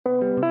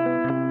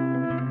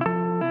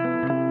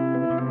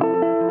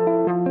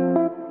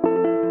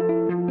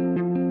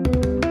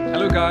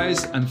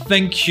guys, and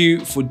thank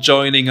you for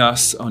joining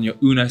us on your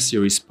Una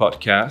Series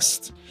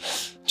podcast.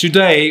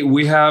 Today,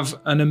 we have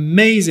an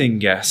amazing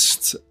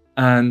guest,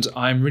 and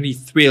I'm really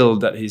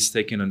thrilled that he's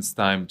taken his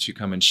time to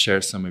come and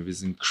share some of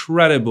his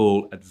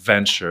incredible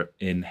adventure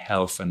in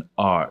health and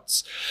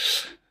arts.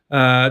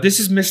 This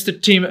is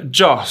Mr. Tim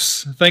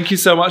Joss. Thank you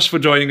so much for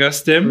joining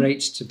us, Tim. Great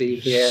to be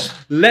here.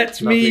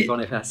 Lovely,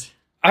 Boniface.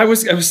 I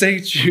was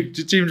saying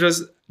to Tim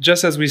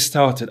just as we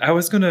started, I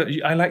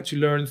like to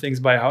learn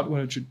things by heart. I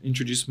wanted to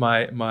introduce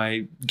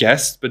my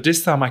guest, but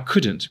this time I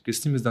couldn't because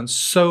Tim has done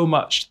so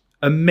much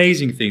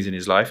amazing things in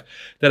his life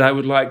that I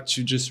would like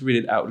to just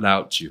read it out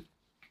loud to you.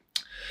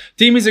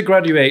 Tim is a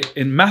graduate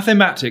in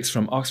mathematics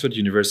from Oxford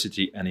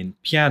University and in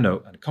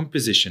piano and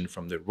composition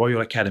from the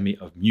Royal Academy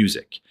of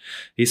Music.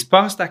 His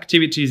past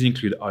activities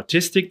include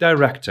artistic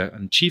director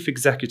and chief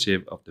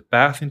executive of the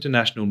Bath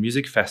International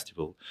Music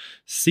Festival,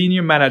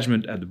 senior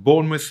management at the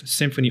Bournemouth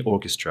Symphony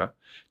Orchestra,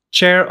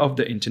 chair of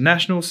the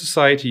International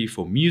Society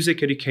for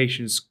Music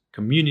Education's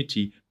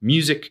Community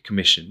Music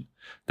Commission,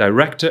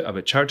 director of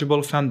a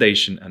charitable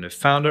foundation and a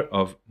founder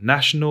of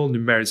National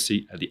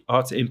Numeracy at the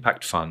Arts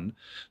Impact Fund,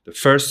 the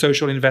first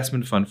social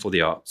investment fund for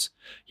the arts.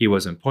 He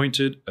was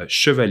appointed a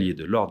Chevalier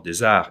de l'Ordre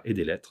des Arts et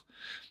des Lettres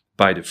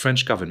by the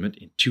French government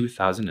in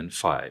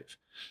 2005.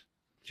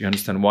 Do you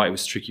understand why it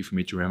was tricky for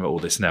me to remember all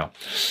this now?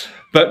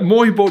 But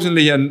more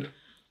importantly, and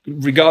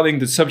regarding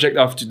the subject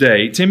of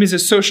today, Tim is a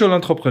social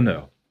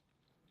entrepreneur.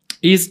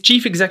 He is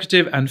chief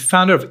executive and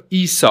founder of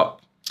ESOP.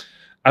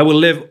 I will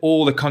leave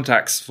all the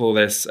contacts for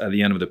this at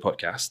the end of the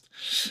podcast.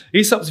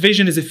 ESOP's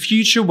vision is a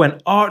future when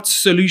art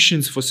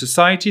solutions for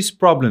society's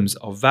problems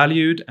are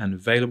valued and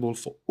available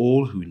for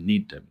all who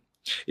need them.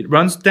 It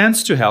runs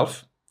Dance to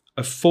Health,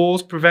 a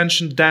falls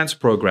prevention dance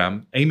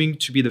program aiming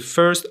to be the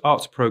first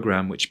arts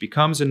program which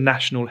becomes a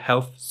national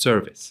health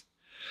service.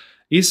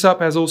 ESOP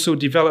has also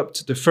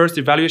developed the first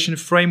evaluation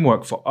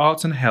framework for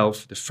arts and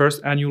health, the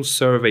first annual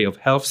survey of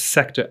health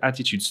sector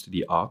attitudes to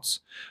the arts,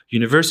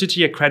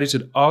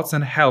 university-accredited arts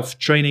and health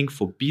training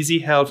for busy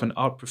health and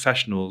art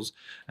professionals,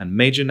 and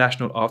major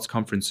national arts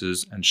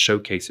conferences and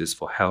showcases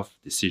for health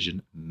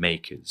decision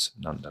makers,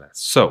 nonetheless.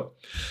 So,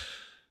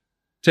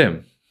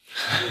 Tim,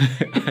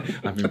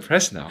 I'm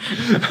impressed now.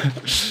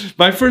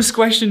 My first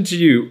question to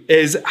you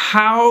is,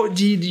 how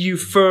did you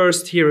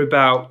first hear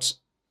about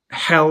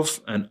health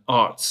and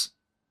arts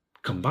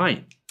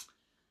combined?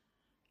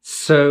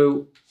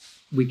 So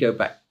we go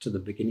back to the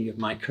beginning of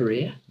my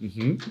career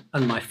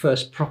and my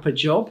first proper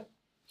job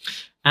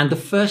and the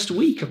first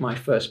week of my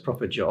first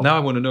proper job. Now I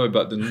want to know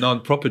about the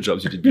non-proper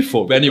jobs you did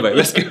before. But anyway,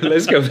 let's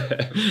go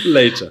there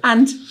later.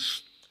 And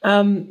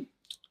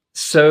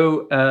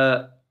so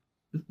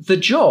the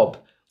job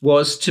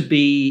was to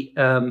be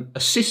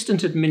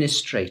assistant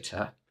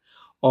administrator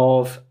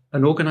of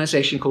an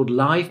organization called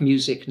Live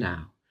Music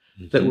Now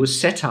that was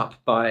set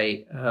up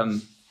by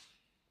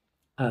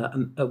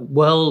a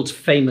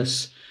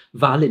world-famous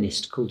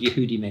violinist called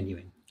Yehudi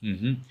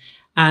Menuhin.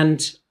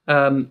 And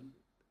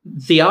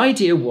the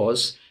idea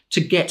was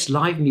to get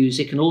live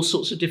music in all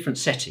sorts of different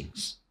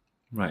settings.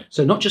 Right.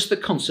 So not just the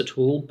concert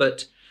hall,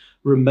 but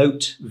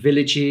remote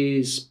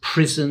villages,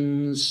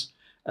 prisons,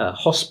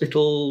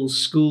 hospitals,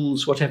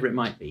 schools, whatever it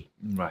might be.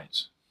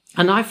 Right.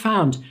 And I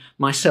found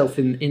myself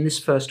in this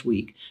first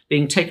week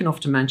being taken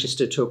off to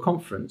Manchester to a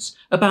conference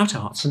about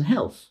arts and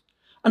health.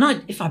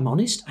 And if I'm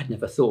honest, I'd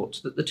never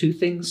thought that the two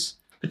things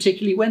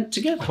particularly went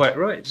together. Quite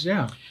right,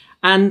 yeah.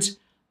 And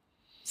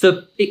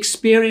the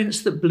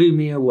experience that blew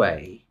me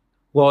away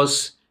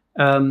was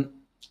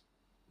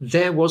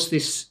there was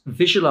this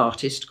visual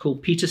artist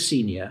called Peter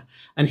Senior,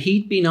 and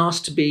he'd been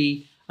asked to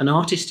be an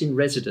artist in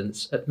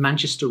residence at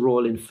Manchester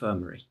Royal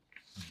Infirmary.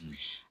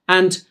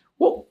 And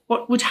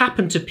what would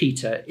happen to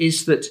Peter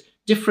is that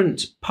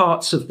different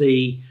parts of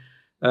the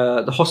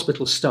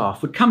hospital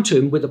staff would come to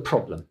him with a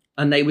problem,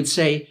 and they would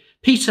say,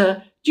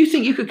 "Peter, do you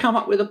think you could come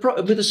up with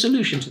a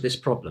solution to this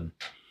problem?"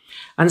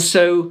 And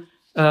so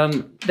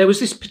there was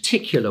this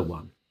particular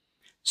one.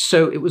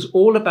 So it was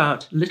all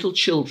about little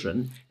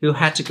children who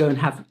had to go and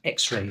have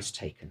X-rays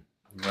taken.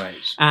 Right.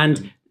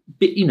 And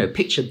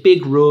picture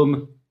big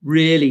room,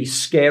 really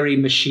scary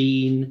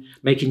machine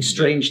making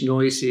strange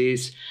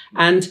noises,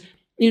 and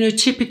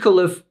typical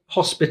of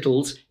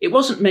hospitals, it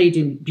wasn't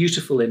made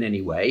beautiful in any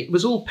way. It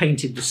was all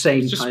painted the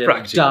same kind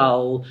of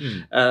dull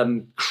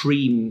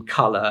cream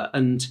colour.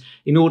 And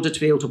in order to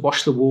be able to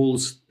wash the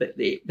walls,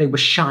 they were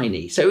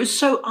shiny. So it was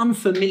so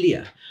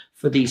unfamiliar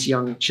for these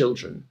young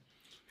children.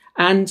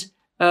 And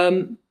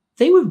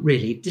they were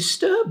really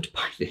disturbed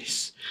by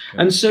this.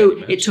 And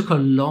so it took a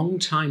long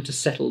time to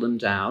settle them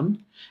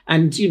down.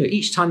 And,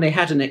 each time they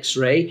had an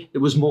X-ray, it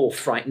was more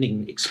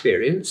frightening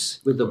experience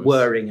with the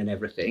whirring and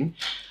everything.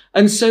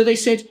 And so they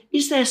said,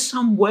 is there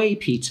some way,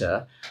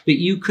 Peter, that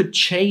you could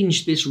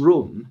change this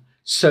room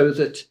so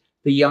that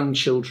the young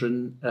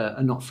children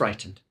are not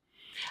frightened?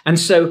 And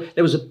so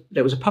there was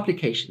a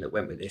publication that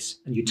went with this,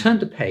 and you turned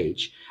the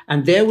page,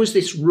 and there was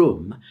this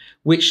room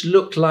which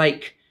looked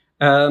like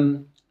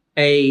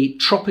a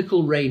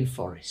tropical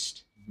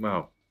rainforest.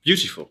 Wow.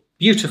 Beautiful.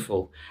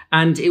 beautiful.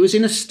 And it was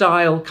in a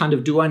style kind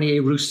of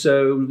Douanier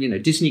Rousseau,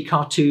 Disney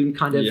cartoon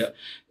kind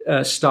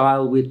of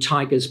style, with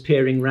tigers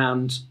peering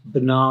around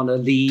banana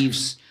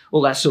leaves,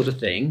 all that sort of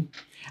thing.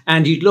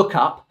 And you'd look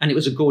up and it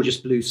was a gorgeous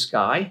blue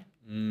sky.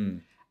 Mm.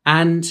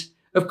 And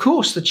of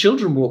course, the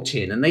children walked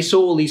in and they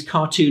saw all these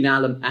cartoon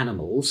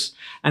animals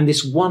and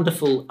this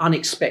wonderful,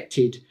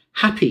 unexpected,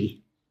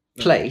 happy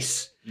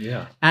place.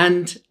 Yeah.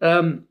 And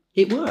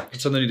it worked.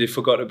 And suddenly they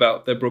forgot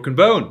about their broken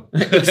bone.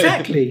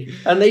 Exactly.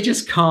 And they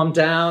just calmed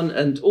down,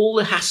 and all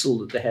the hassle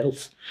that the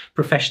health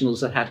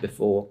professionals had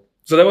before.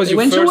 So that was your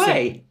went first.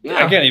 Away.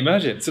 I can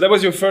imagine. So that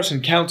was your first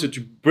encounter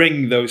to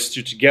bring those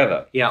two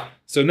together. Yeah.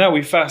 So now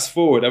we fast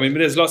forward. I mean,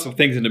 there's lots of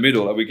things in the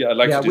middle that I'd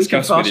like to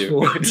discuss with you.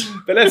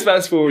 But let's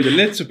fast forward a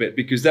little bit,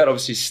 because that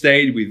obviously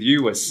stayed with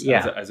you as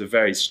a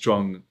very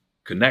strong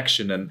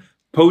connection and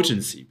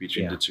potency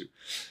between the two.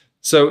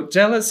 So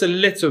tell us a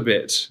little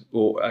bit,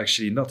 or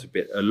actually not a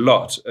bit, a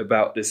lot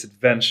about this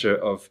adventure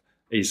of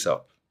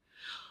Aesop.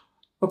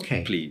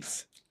 Okay.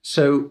 Please.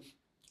 So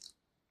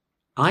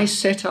I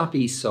set up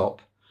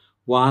Aesop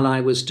while I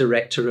was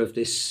director of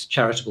this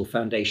charitable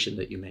foundation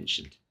that you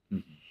mentioned.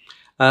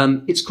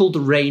 Mm-hmm. It's called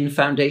the RAIN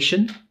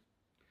Foundation.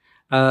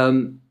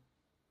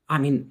 I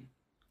mean,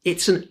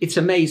 it's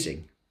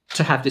amazing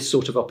to have this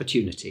sort of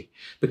opportunity,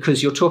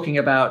 because you're talking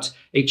about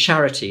a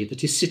charity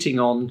that is sitting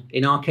on,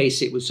 in our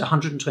case, it was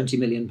 £120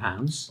 million.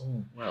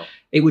 Oh, wow.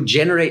 It would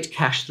generate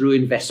cash through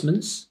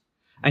investments,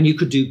 and you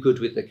could do good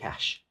with the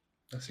cash.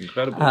 That's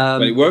incredible.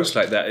 When it works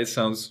like that, it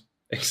sounds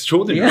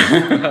extraordinary.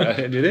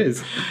 Yeah. And it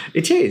is.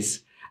 It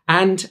is.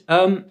 And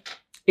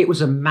it was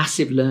a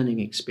massive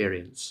learning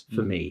experience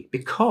for me,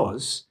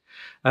 because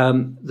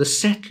the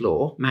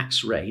settlor,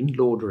 Max Rain,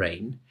 Lord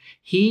Rain,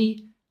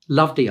 he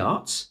loved the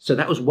arts. So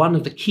that was one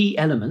of the key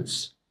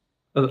elements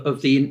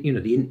of the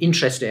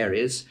interest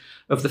areas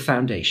of the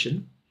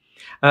foundation.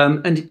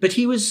 But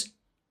he was,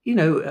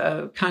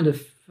 kind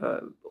of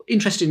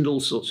interested in all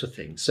sorts of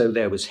things. So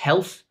there was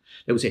health,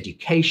 there was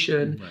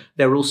education,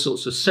 there were all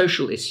sorts of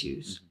social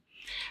issues.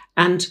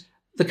 And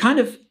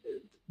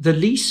the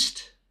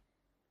least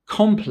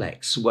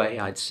complex way,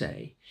 I'd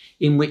say,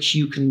 in which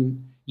you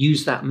can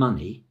use that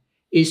money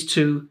is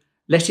to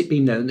let it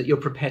be known that you're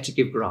prepared to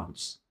give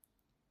grants.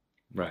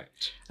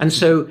 Right. And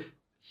so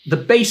the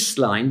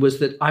baseline was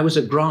that I was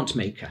a grant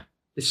maker.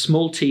 This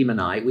small team and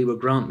I, we were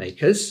grant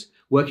makers,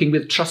 working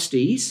with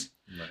trustees,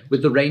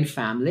 with the Rain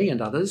family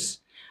and others.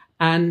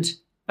 And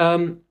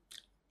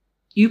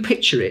you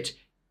picture it,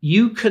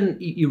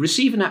 you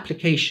receive an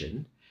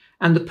application,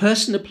 and the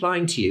person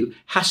applying to you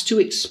has to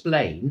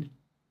explain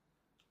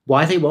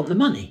why they want the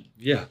money.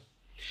 Yeah.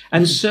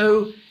 And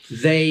so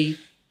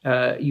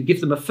you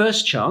give them a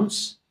first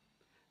chance.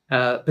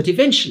 But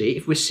eventually,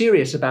 if we're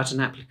serious about an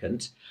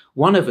applicant,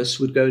 one of us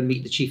would go and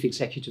meet the chief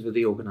executive of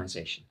the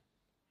organization.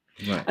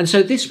 Right. And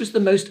so this was the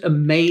most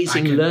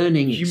amazing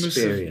learning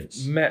experience.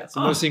 You must have met the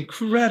most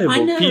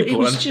incredible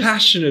people and just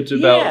passionate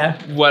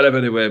about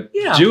whatever they were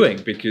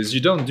doing, because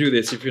you don't do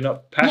this if you're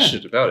not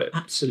passionate about it.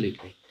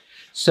 Absolutely.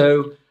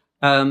 So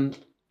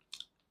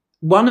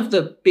one of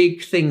the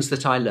big things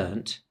that I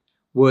learned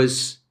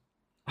was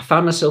I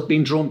found myself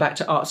being drawn back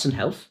to arts and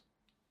health.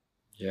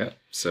 Yeah.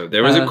 So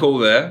there was a call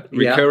there,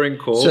 recurring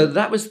call. So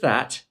that was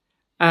that.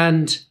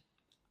 And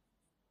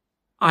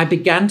I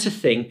began to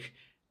think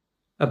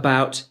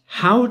about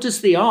how does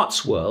the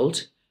arts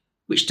world,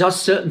 which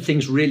does certain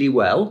things really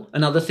well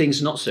and other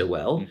things not so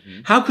well,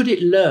 how could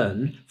it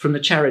learn from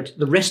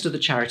the rest of the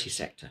charity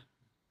sector?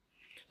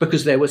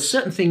 Because there were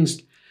certain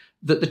things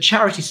that the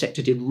charity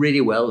sector did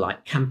really well,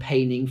 like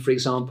campaigning, for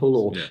example,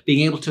 or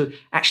being able to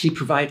actually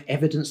provide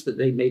evidence that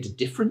they made a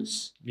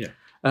difference. Yeah.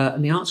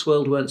 And the arts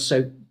world weren't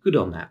so good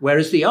on that,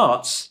 whereas the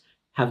arts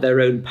have their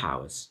own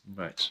powers.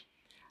 Right.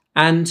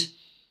 And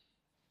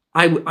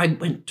I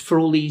went for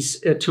all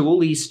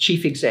these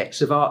chief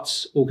execs of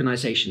arts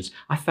organisations.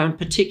 I found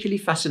particularly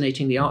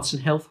fascinating the arts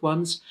and health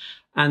ones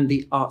and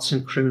the arts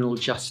and criminal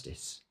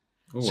justice.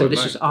 Oh, so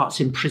this was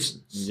arts in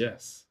prisons.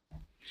 Yes.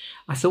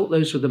 I thought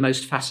those were the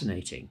most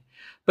fascinating.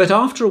 But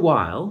after a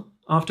while,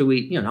 after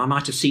I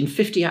might have seen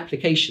 50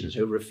 applications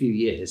over a few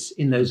years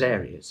in those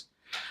areas.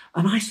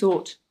 And I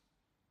thought,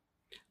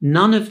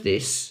 none of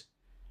this,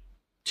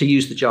 to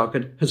use the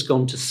jargon, has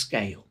gone to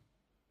scale.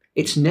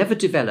 It's never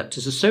developed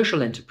as a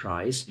social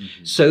enterprise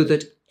so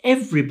that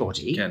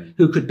everybody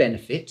who could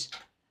benefit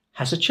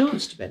has a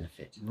chance to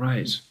benefit.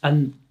 Right.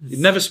 And it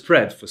never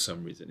spread for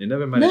some reason. It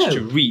never managed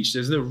to reach.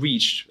 There's no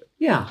reach.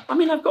 Yeah. I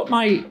mean, I've got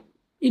my,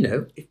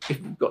 if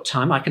we've got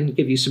time, I can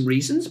give you some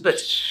reasons.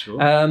 But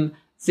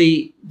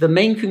the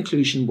main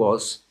conclusion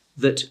was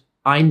that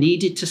I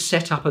needed to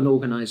set up an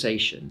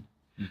organization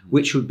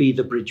which would be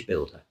the bridge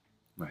builder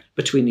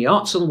between the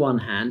arts on the one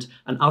hand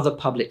and other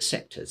public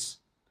sectors.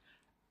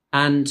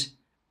 And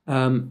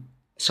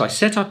so I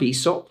set up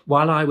Aesop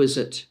while I was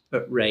at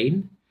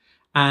RAIN,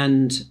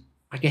 and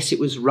I guess it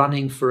was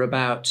running for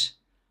about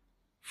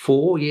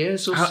 4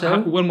 years or so.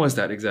 When was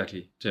that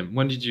exactly, Tim?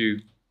 When did you...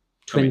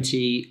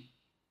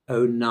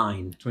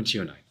 2009.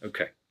 2009,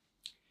 okay.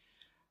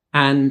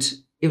 And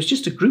it was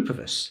just a group of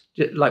us.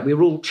 Like we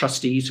were all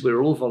trustees, we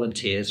were all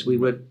volunteers. We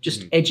were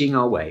just edging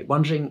our way,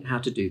 wondering how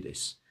to do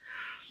this.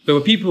 There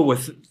were people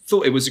who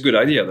thought it was a good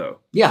idea, though.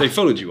 Yeah. They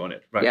followed you on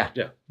it, right?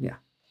 Yeah.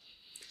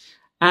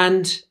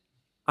 And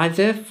I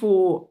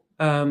therefore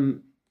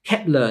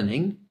kept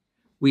learning.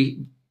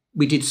 We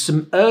did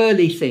some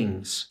early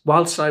things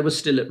whilst I was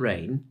still at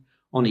RAIN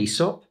on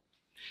ESOP.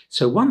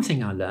 So one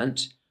thing I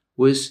learnt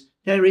was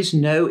there is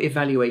no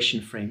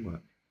evaluation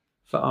framework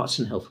for arts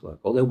and health work,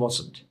 or there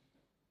wasn't.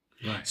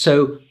 Right.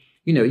 So,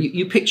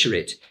 you picture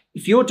it.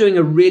 If you're doing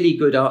a really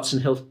good arts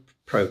and health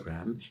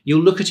program,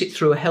 you'll look at it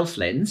through a health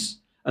lens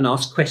and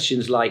ask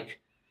questions like,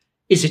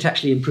 is it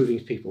actually improving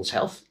people's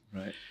health?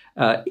 Right.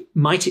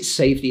 Might it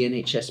save the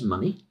NHS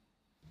money?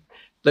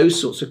 Those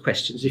sorts of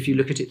questions, if you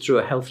look at it through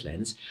a health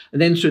lens.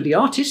 And then through the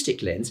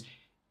artistic lens,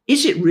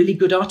 is it really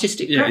good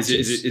artistic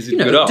practice? Is it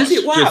good art? Does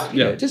it wow?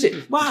 Does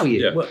it wow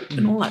you? Yeah.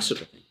 And all that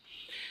sort of thing.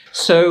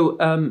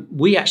 So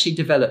we actually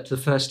developed the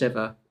first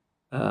ever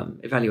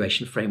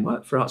evaluation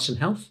framework for arts and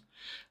health.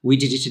 We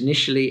did it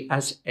initially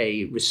as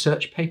a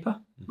research paper,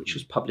 which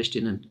was published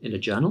in a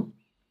journal.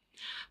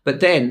 But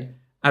then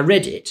I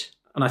read it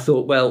and I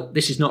thought, well,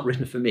 this is not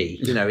written for me.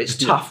 It's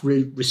tough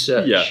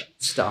research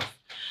stuff.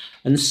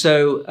 And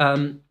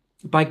so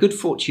by good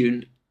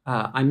fortune,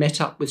 I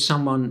met up with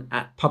someone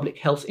at Public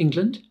Health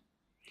England,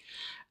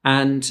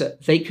 and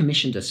they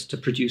commissioned us to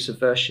produce a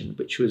version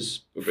which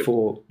was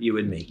for you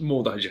and me.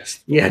 More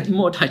digestible. Yeah,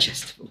 more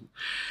digestible.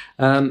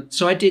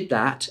 So I did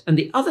that.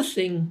 And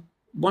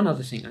one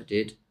other thing I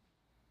did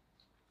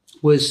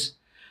was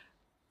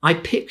I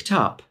picked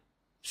up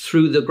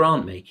through the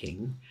grant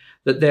making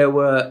that there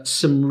were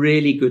some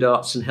really good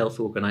arts and health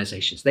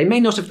organisations. They may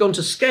not have gone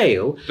to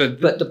scale,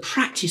 but the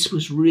practice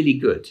was really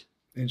good.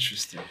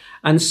 Interesting.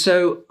 And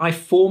so I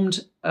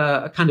formed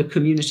a kind of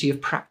community of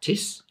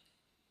practice.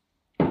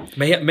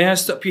 May I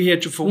stop you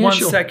here for 1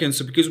 second?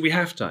 So because we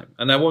have time,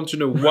 and I want to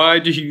know, why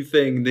do you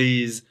think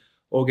these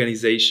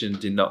organizations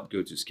did not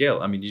go to scale?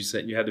 I mean, you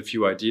said you had a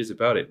few ideas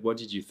about it. What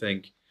did you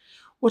think?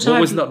 What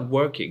was not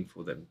working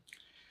for them?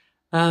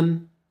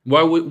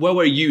 Why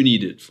were you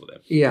needed for them?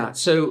 Yeah,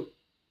 so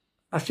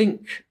I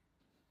think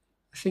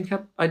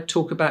I'd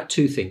talk about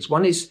two things.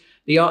 One is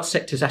the arts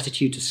sector's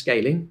attitude to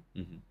scaling,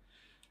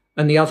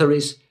 and the other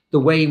is the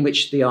way in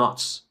which the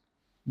arts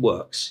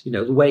works.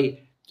 The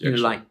way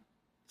like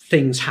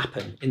things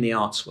happen in the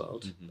arts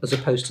world as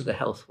opposed to the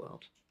health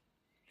world.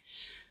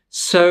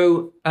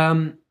 So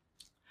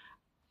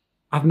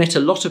I've met a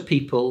lot of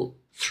people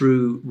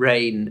through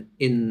RAIN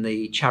in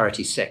the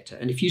charity sector,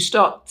 and if you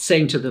start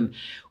saying to them,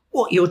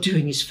 "What you're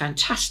doing is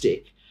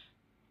fantastic.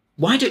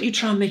 Why don't you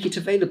try and make it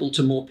available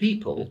to more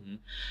people?"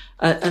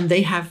 And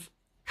they have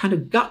kind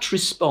of gut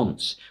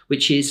response,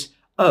 which is,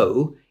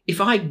 "Oh,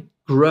 if I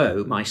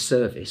grow my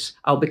service,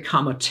 I'll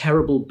become a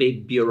terrible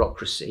big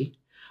bureaucracy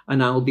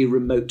and I'll be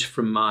remote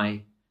from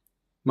my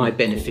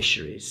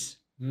beneficiaries."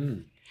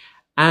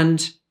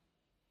 And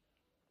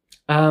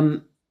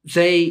I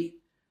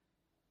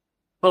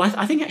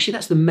think actually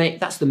that's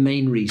the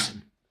main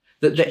reason.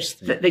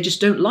 That they just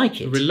don't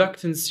like it. A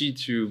reluctancy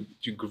to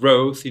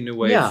growth in a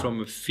way from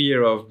a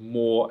fear of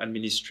more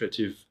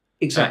administrative.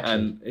 Exactly.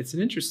 And it's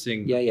an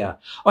interesting... Yeah.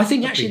 I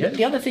think actually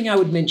the other thing I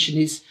would mention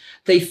is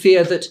they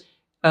fear that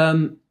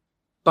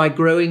by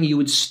growing you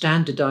would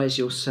standardize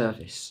your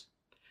service.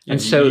 Yeah,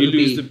 and so you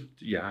lose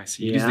You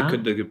lose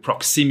the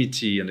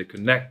proximity and the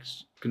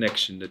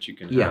connection that you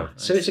can have. Yeah,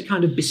 so it's a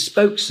kind of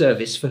bespoke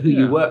service for who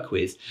you work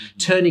with,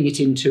 turning it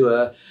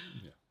into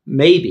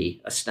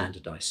maybe a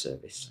standardized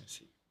service. I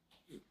see.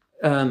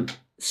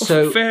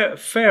 So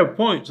fair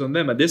point on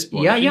them at this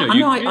point.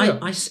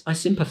 I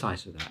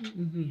sympathise with that.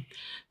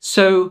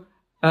 So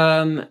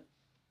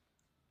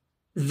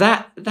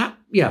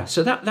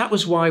that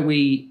was why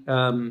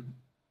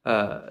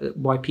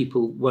why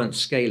people weren't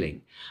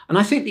scaling. And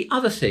I think the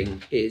other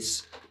thing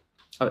is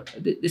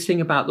this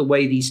thing about the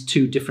way these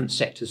two different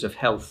sectors of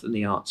health and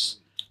the arts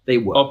they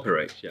work.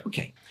 Operate. Yeah.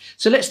 Okay,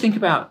 so let's think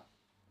about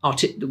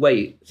the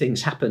way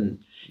things happen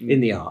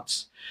in the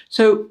arts.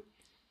 So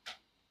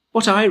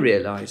what I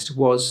realised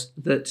was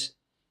that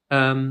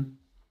an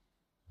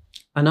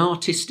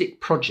artistic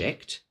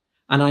project,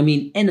 and I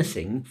mean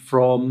anything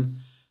from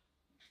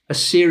a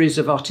series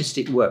of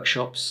artistic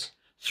workshops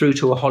through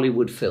to a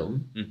Hollywood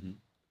film,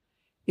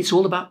 it's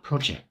all about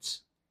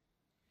projects.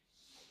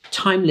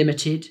 Time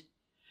limited.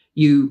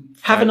 You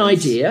have an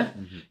idea,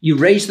 you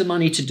raise the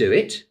money to do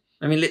it.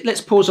 I mean, let's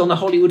pause on the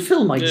Hollywood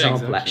film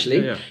example,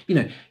 actually.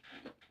 Yeah.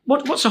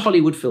 What's a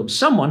Hollywood film?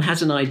 Someone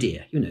has an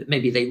idea.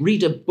 Maybe they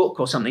read a book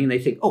or something and they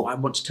think, oh, I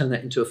want to turn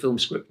that into a film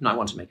script and I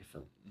want to make a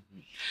film.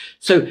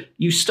 So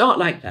you start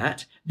like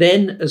that.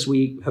 Then, as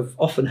we have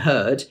often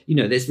heard,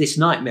 there's this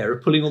nightmare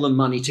of pulling all the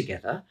money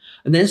together.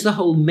 And there's the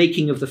whole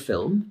making of the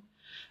film.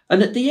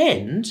 And at the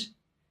end,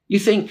 you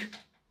think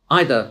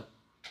either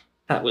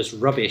that was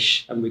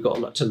rubbish and we got a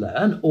lot to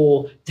learn,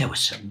 or there were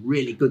some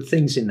really good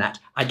things in that.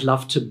 I'd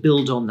love to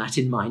build on that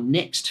in my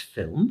next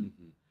film.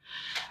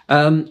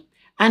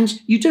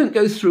 And you don't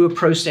go through a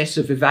process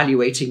of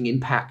evaluating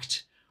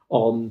impact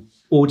on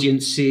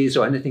audiences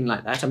or anything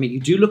like that. I mean, you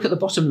do look at the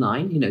bottom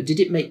line. Did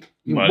it make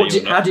money?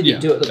 How did it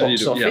do at the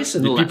box office?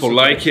 And did people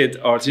like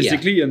it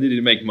artistically, and did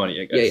it make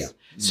money? I guess. Yeah.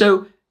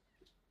 So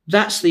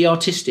that's the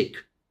artistic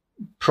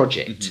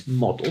project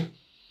model.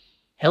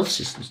 Health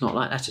system's not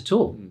like that at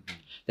all.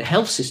 The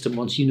health system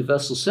wants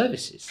universal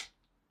services.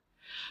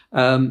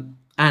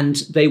 And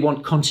they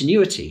want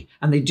continuity,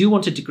 and they do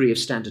want a degree of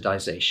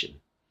standardization.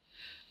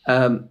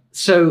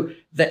 So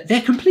that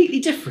they're completely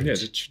different. Yeah,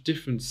 they're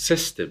different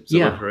systems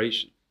of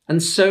operation.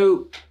 And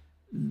so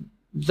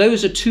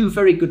those are two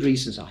very good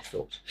reasons, I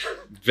thought,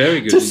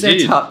 very good to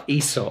indeed. set up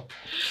ESOP.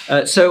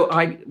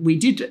 We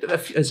did,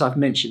 as I've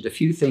mentioned, a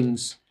few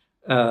things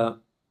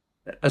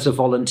as a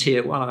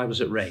volunteer while I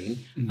was at RAIN.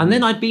 And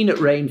then I'd been at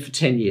RAIN for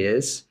 10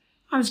 years.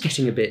 I was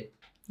getting a bit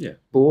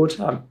bored.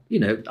 I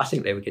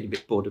think they were getting a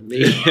bit bored of me.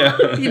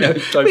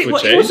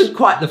 It wasn't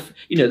quite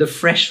the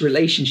fresh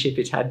relationship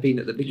it had been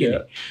at the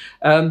beginning.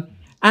 Yeah.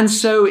 And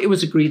so it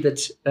was agreed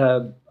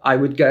that I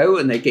would go,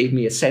 and they gave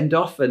me a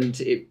send-off, and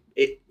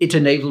it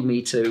enabled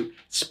me to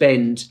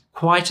spend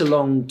quite a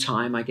long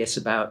time, I guess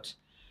about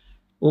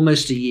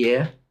almost a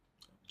year,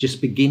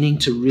 just beginning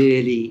to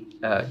really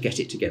get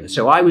it together.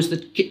 So I was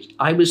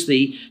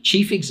the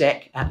chief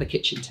exec at the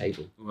kitchen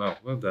table. Wow,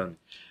 well done.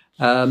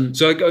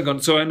 So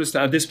I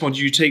understand. At this point,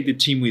 you take the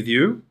team with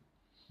you.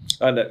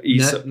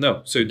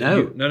 No.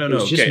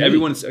 Okay,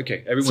 everyone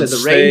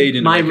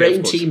stayed. My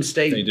RAIN team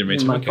stayed.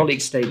 And my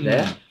colleagues stayed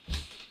there.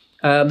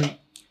 The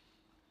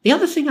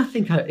other thing I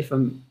think, if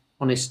I'm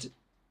honest,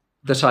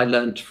 that I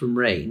learned from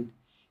RAIN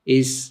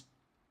is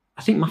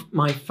I think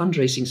my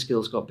fundraising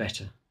skills got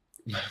better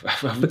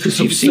because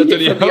you've seen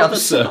it from the other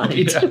side.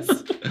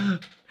 Yes.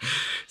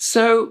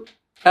 So.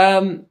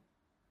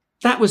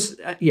 That was,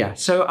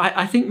 So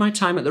I think my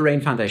time at the RAIN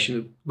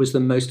Foundation was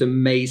the most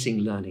amazing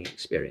learning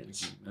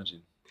experience.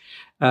 Imagine.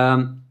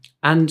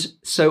 And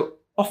so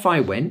off I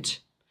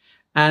went.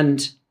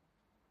 And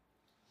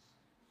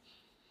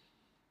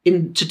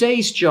in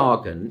today's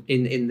jargon,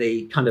 in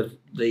the kind of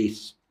the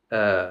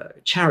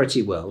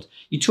charity world,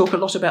 you talk a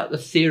lot about the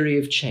theory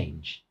of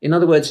change. In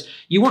other words,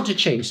 you want to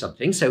change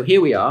something. So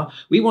here we are.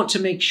 We want to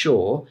make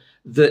sure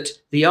that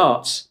the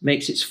arts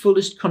makes its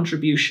fullest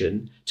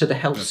contribution to the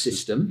health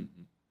system.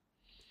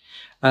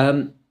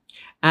 And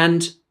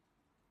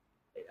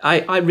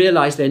I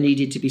realized there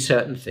needed to be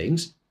certain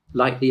things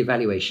like the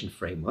evaluation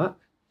framework.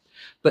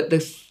 But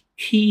the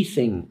key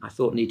thing I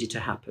thought needed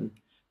to happen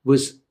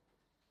was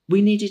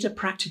we needed a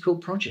practical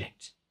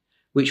project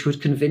which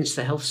would convince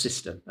the health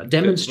system, a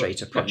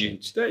demonstrator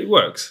project. That it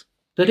works.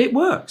 That it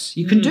works.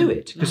 You can do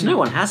it because no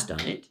one has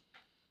done it.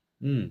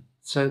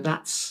 So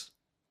that's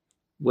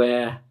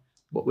what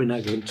we're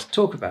now going to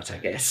talk about, I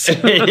guess.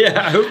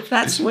 I hope.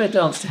 That's where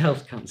Dance to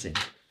Health comes in.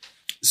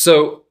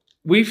 So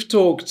we've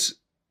talked.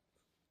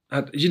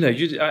 I wanted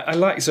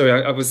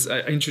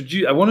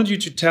you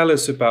to tell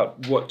us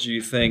about what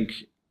you think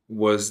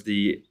was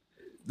the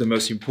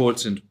most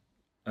important,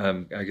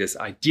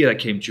 idea that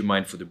came to your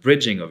mind for the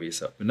bridging of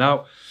ESOP. But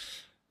now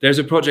there's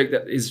a project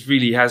that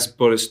has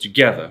brought us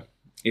together.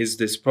 Is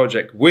this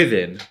project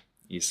within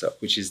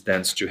ESOP, which is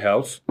Dance to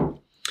Health,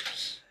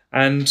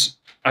 and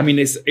I mean,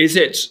 is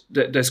it?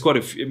 There's quite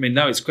a. I mean,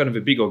 now it's kind of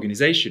a big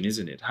organization,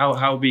 isn't it?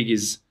 How big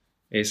is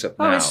ESOP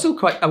now? Oh, it's still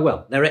quite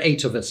well. There are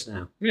 8 of us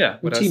now. Yeah,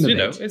 but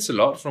it's a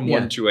lot from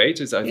 1 to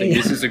 8. I think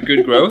this is a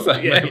good growth.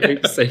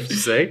 It's safe to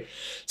say.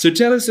 So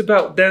tell us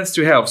about Dance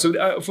to Health.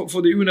 So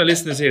for the Una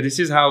listeners here, this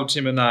is how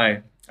Tim and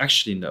I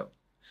actually know.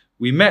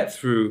 We met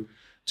through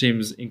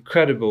Tim's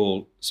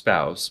incredible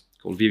spouse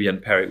called Vivian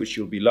Perry, which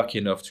you'll be lucky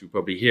enough to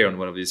probably hear on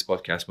one of these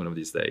podcasts one of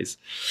these days.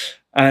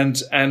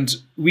 And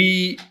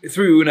we,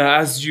 through Una,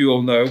 as you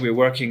all know, we're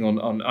working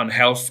on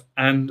health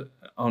and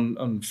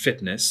on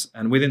fitness.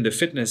 And within the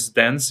fitness,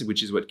 dance,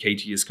 which is what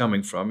Katie is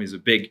coming from, is a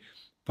big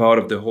part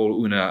of the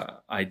whole Una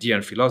idea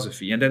and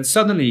philosophy. And then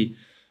suddenly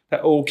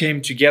that all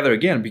came together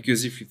again,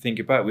 because if you think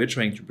about it, we're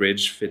trying to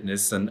bridge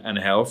fitness and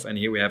health, and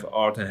here we have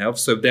art and health.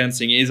 So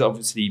dancing is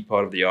obviously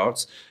part of the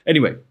arts.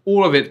 Anyway,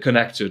 all of it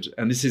connected,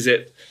 and this is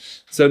it.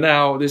 So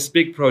now this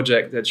big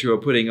project that you are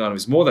putting on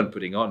is more than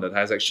putting on, that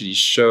has actually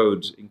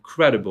showed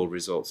incredible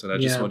results. And I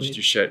just wanted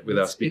to share it with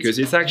us because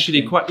it's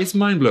actually it's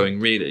mind-blowing,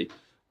 really.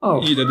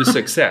 Oh. The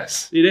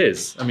success. It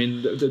is. I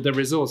mean, the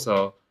results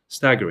are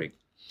staggering.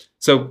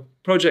 So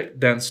Project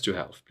Dance to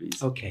Health,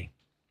 please. Okay.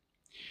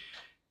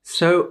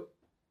 So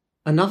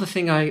another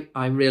thing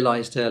I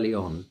realized early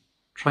on,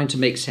 trying to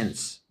make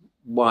sense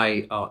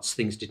why arts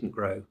things didn't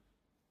grow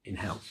in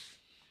health,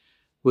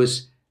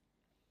 was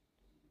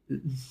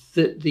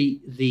that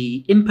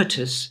the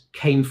impetus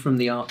came from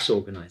the arts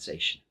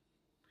organization.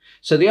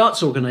 So the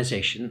arts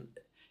organization,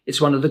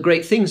 it's one of the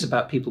great things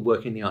about people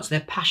working in the arts.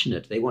 They're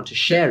passionate. They want to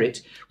share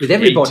it with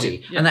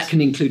everybody. Yes. And that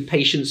can include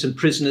patients and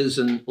prisoners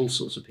and all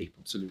sorts of people.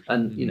 Absolutely.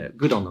 And,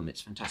 good on them.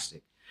 It's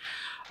fantastic.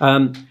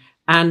 But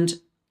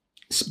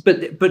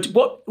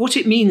what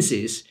it means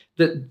is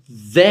that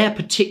their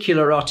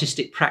particular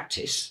artistic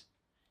practice,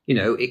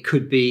 it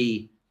could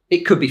be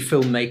It could be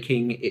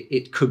filmmaking,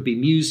 it could be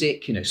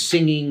music,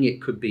 singing,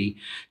 it could be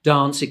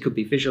dance, it could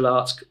be visual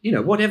arts,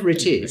 whatever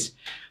it is.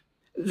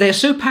 They're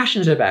so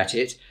passionate about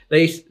it,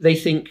 they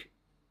think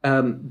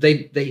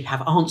they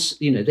have answers,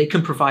 they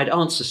can provide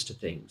answers to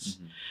things.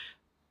 Mm-hmm.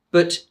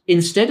 But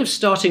instead of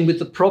starting with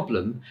the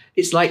problem,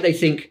 it's like they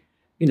think,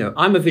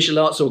 I'm a visual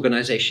arts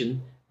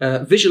organization.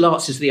 Visual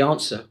arts is the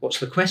answer. What's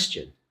the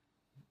question?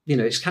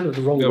 It's kind of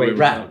the wrong way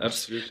round.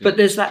 Absolutely. But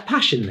there's that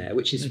passion there,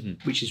 which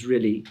is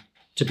really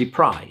to be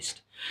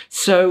prized.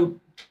 So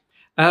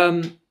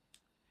I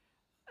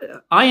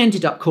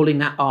ended up calling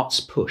that arts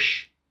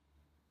push.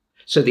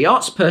 So the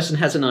arts person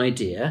has an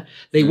idea.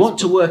 They want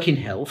to work in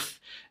health.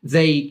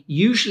 They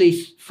usually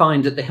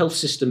find that the health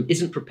system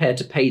isn't prepared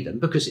to pay them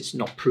because it's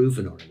not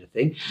proven or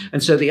anything.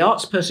 And so the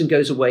arts person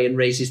goes away and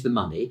raises the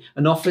money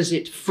and offers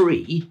it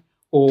free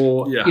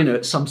or,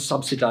 at some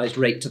subsidized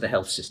rate to the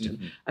health system.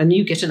 Mm-hmm. And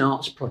you get an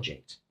arts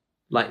project,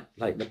 like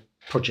the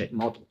project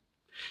model.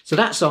 So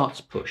that's arts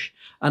push.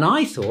 And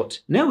I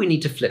thought, no, we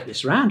need to flip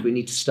this around. We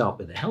need to start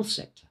with the health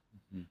sector.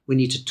 Mm-hmm. We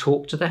need to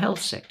talk to the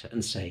health sector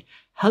and say,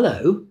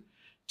 hello,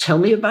 tell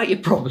me about your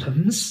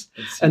problems,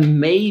 and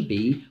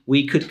maybe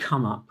we could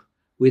come up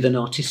with an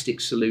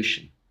artistic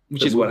solution.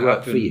 Which is what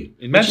happened for you.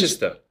 In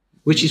Manchester.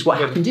 Which is what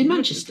happened in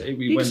Manchester.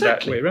 We went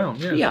that way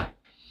around, yeah.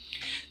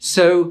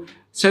 So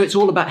it's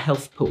all about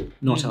health pull,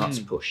 not arts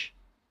push.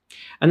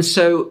 And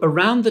so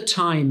around the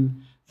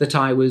time that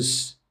I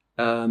was,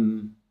 I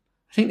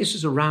think this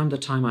was around the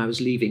time I was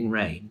leaving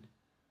Rain.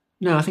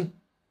 No, I think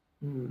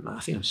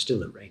I was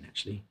still at Rain,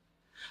 actually.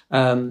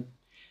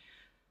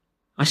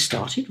 I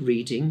started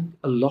reading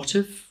a lot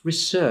of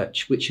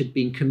research which had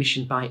been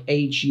commissioned by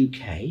Age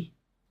UK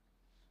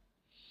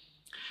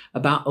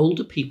about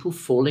older people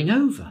falling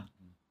over.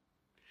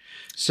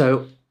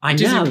 So it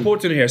is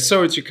important here,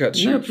 sorry to cut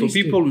you, for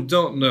people who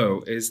don't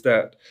know, is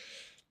that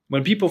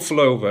when people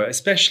fall over,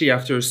 especially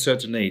after a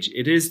certain age,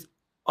 it is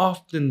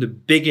often the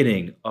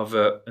beginning of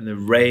an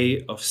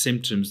array of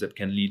symptoms that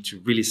can lead to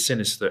really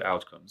sinister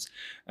outcomes.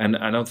 And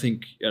I don't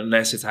think,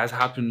 unless it has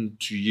happened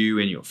to you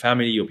and your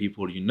family or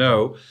people you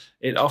know,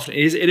 it often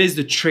is. It is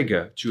the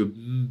trigger to a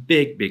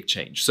big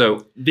change.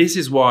 So this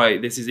is why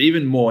this is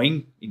even more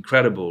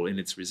incredible in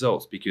its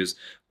results, because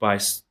by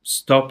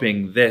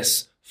stopping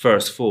this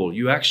first fall,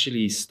 you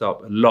actually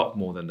stop a lot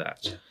more than that.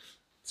 Yeah.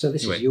 So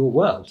this is your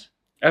world.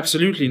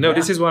 Absolutely. No,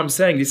 This is what I'm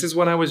saying. This is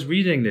when I was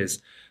reading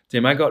this,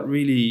 Tim, I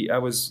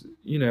was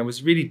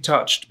really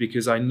touched,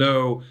 because I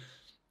know,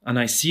 and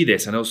I see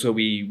this, and also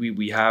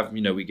we have,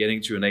 we're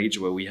getting to an age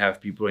where we have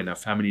people in our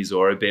families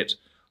who are a bit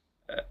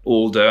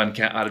older and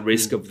at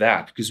risk of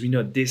that, because we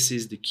know this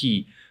is the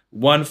key.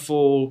 One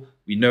fall,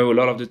 we know a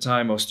lot of the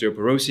time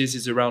osteoporosis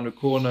is around the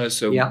corner,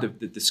 so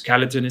the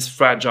skeleton is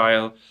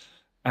fragile,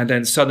 and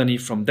then suddenly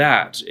from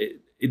that,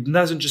 it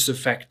doesn't just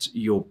affect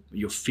your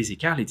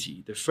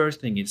physicality. The first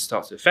thing it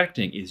starts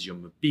affecting is your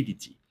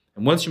mobility.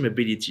 And once your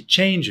mobility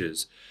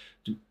changes,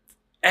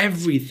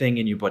 everything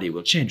in your body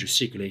will change. Your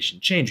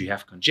circulation change. You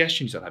have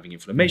congestion, you start having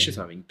inflammation, you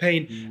start having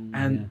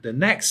pain. The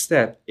next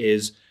step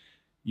is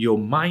your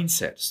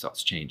mindset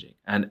starts changing.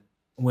 And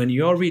when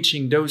you're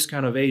reaching those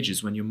kind of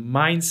ages, when your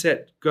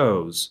mindset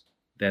goes,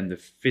 then the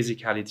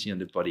physicality and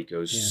the body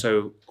goes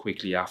so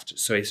quickly after.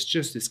 So it's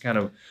just this kind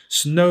of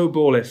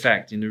snowball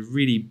effect in a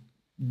really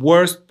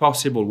worst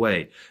possible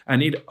way.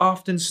 And it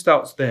often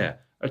starts there.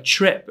 A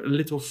trip, a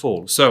little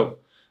fall. So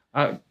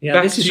back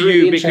this is to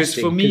really you, because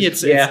for me,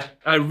 it's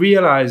I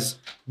realize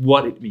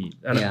what it means.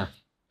 And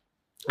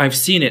I've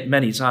seen it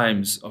many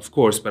times, of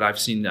course, but I've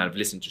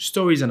listened to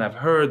stories and I've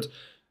heard,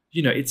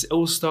 it's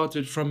all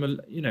started from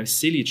a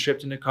silly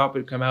trip in the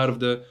carpet, come out of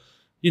the,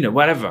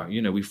 whatever,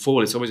 we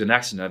fall. It's always an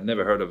accident. I've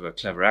never heard of a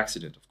clever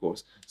accident, of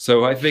course.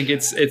 So I think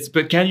it's,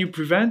 but can you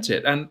prevent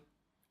it? And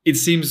it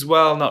seems,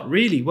 well, not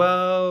really.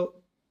 Well,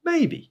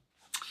 maybe.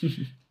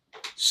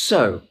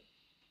 So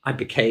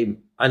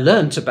I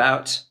learned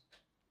about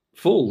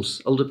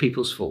falls, older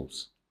people's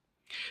falls.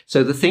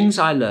 So the things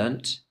I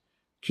learnt,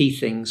 key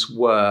things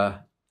were,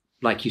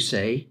 like you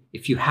say,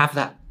 if you have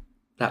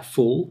that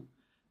fall,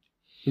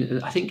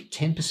 I think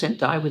 10%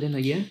 die within a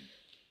year.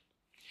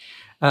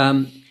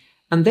 And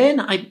then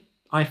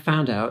I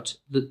found out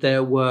that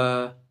there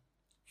were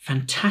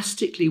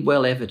fantastically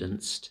well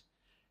evidenced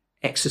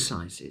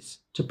exercises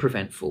to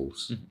prevent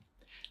falls. Mm-hmm.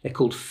 They're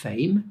called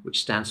FAME,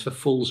 which stands for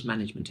Falls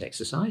Management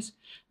Exercise,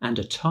 and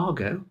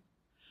Otago.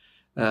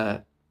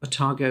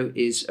 Otago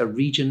is a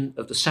region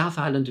of the South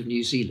Island of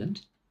New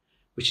Zealand,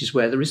 which is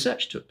where the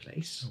research took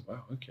place. Oh,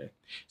 wow, okay.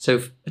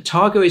 So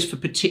Otago is for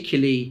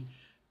particularly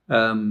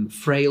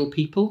frail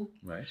people.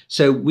 Right.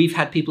 So we've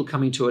had people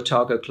coming to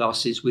Otago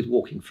classes with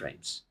walking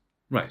frames.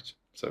 Right.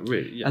 So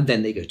really, And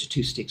then they go to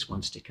 2 sticks,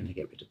 1 stick, and they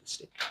get rid of the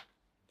stick.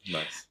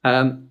 Nice.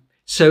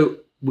 So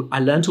I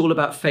learned all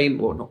about FAME,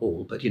 or not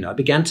all, but, I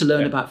began to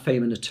learn about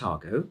FAME and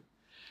Otago.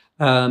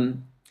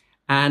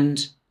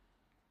 And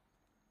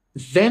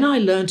then I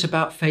learned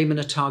about FAME and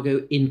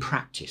Otago in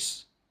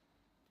practice.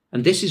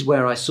 And this is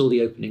where I saw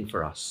the opening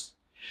for us.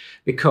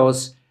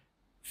 Because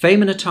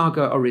FAME and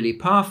Otago are really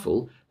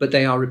powerful, but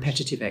they are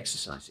repetitive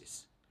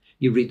exercises.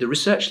 You read the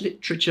research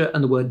literature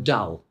and the word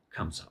dull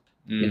comes up.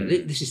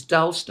 This is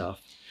dull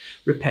stuff,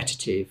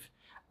 repetitive.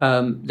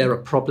 There are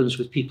problems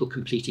with people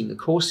completing the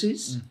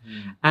courses.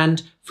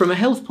 And from a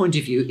health point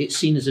of view, it's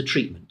seen as a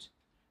treatment.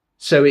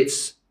 So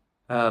it's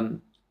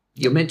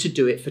you're meant to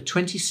do it for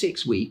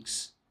 26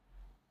 weeks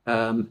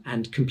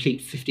and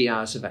complete 50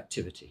 hours of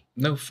activity.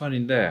 No fun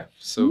in there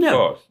so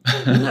far.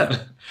 No.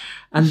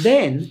 And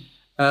then,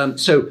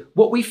 so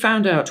what we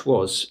found out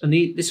was, and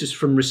this was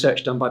from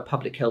research done by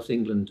Public Health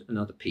England and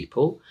other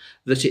people,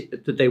 that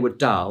they were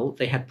dull,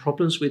 they had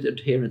problems with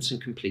adherence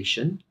and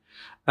completion,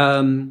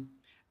 and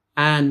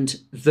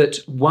that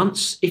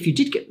once, if you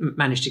did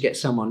manage to get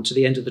someone to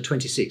the end of the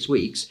 26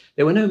 weeks,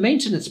 there were no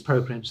maintenance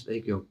programs that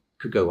they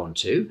could go on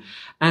to,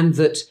 and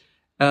that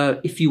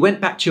if you went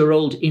back to your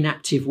old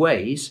inactive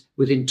ways,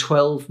 within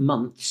 12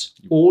 months,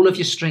 all of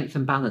your strength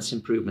and balance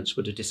improvements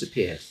would have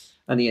disappeared,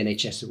 and the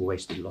NHS have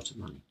wasted a lot of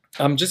money.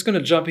 I'm just going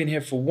to jump in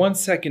here for 1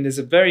 second. There's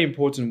a very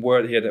important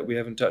word here that we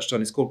haven't touched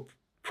on. It's called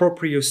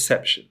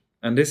proprioception.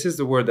 And this is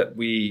the word that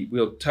we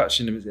will touch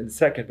in a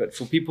second. But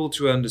for people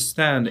to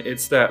understand,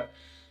 it's that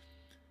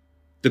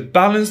the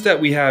balance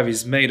that we have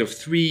is made of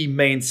 3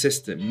 main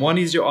systems. 1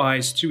 is your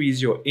eyes, 2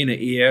 is your inner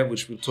ear,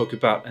 which we'll talk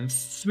about, and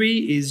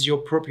 3 is your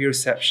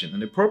proprioception.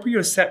 And the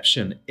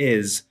proprioception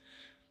is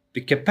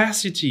the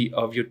capacity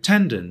of your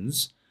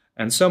tendons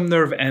and some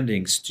nerve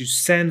endings to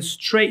send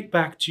straight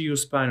back to your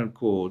spinal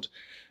cord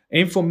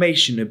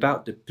information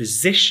about the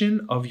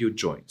position of your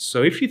joints.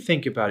 So if you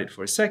think about it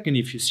for a second,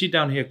 if you sit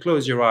down here,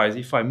 close your eyes,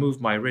 if I move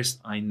my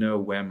wrist, I know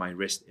where my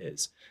wrist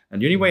is.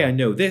 And the only way I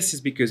know this is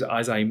because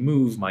as I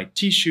move my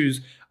tissues,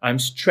 I'm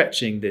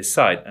stretching this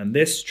side. And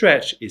this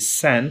stretch is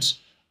sent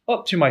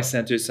up to my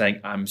center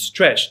saying, I'm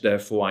stretched,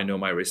 therefore I know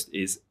my wrist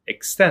is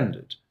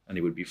extended. And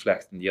it would be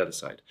flexed on the other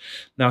side.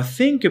 Now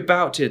think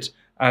about it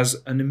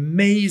as an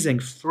amazing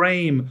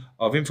frame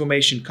of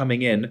information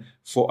coming in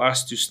for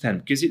us to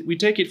stand. Because we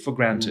take it for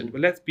granted.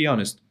 But let's be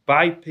honest,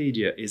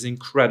 Bipedia is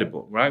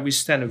incredible, right? We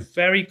stand a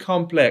very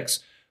complex,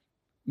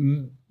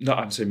 not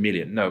I'm saying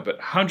million, no, but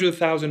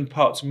 100,000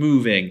 parts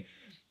moving,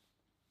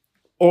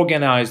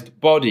 organized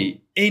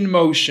body, in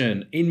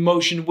motion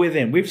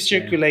within, with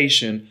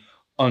circulation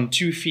on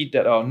 2 feet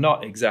that are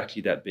not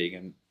exactly that big.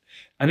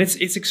 And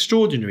it's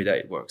extraordinary that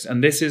it works.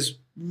 And this is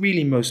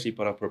really mostly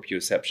part of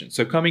proprioception.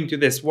 So coming to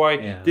this,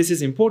 why this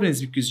is important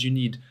is because you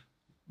need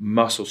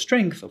muscle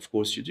strength, of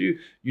course you do.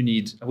 You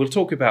need, we'll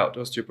talk about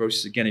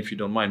osteoporosis again if you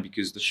don't mind,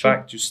 because the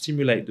fact to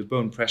stimulate the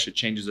bone pressure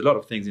changes a lot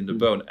of things in the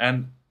bone,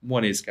 and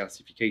one is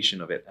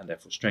calcification of it and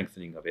therefore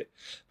strengthening of it.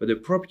 But the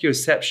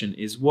proprioception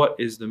is what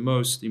is the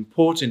most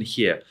important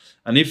here.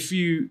 And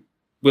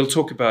we'll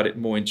talk about it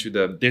more into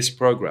this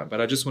program,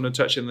 but I just want to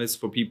touch on this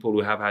for people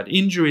who have had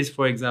injuries,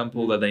 for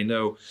example, that they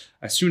know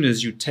as soon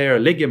as you tear a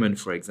ligament,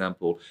 for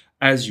example,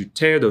 as you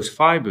tear those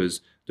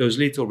fibers, those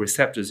little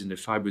receptors in the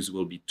fibers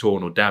will be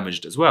torn or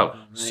damaged as well. Right.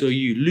 So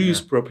you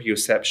lose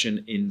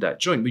proprioception in that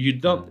joint, but you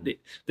don't,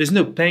 there's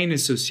no pain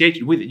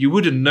associated with it. You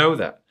wouldn't know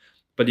that.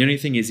 But the only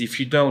thing is, if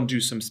you don't do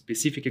some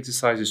specific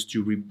exercises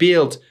to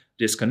rebuild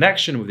this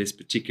connection with this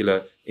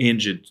particular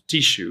injured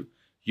tissue,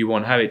 you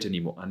won't have it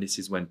anymore. And this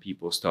is when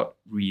people start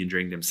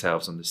re-injuring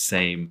themselves on the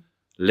same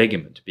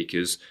ligament,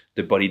 because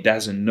the body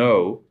doesn't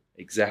know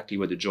exactly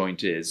where the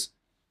joint is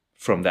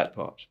from that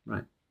part.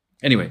 Right.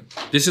 Anyway,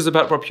 this is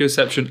about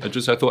proprioception.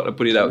 I thought I'd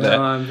put it out there.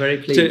 I'm very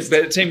pleased.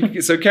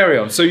 Tim, so carry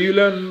on. So you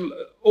learn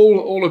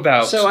all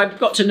about... So I've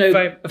got to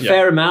know a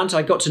fair amount.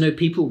 I got to know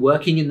people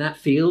working in that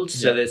field.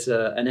 So there's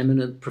an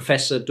eminent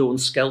professor, Dawn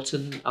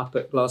Skelton, up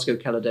at Glasgow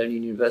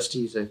Caledonian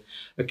University. He's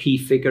a key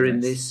figure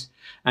in this.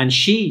 And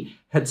she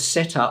had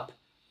set up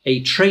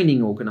a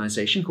training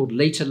organization called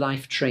Later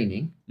Life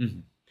Training.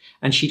 Mm-hmm.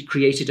 And she'd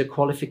created a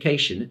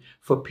qualification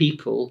for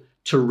people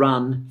to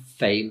run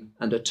FAME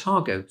and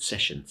Otago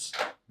sessions.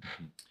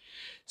 Mm-hmm.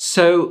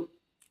 So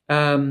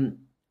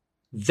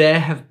there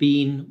have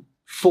been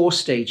 4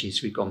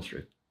 stages we've gone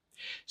through.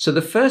 So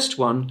the first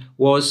one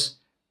was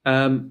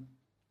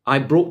I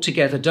brought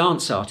together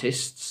dance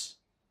artists.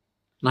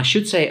 And I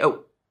should say,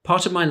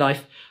 part of my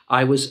life,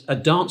 I was a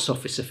dance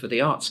officer for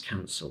the Arts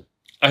Council.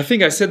 I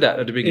think I said that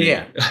at the beginning.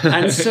 Yeah.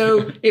 And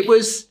so it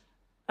was,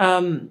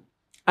 and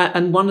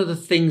one of the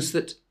things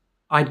that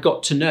I'd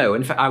got to know,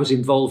 in fact, I was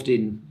involved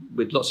in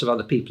with lots of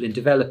other people in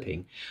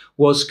developing,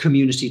 was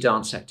community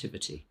dance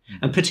activity,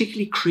 and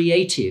particularly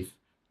creative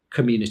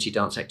community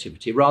dance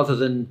activity, rather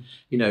than,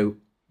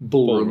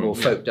 ballroom or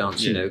folk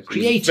dance,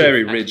 creative.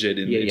 Very rigid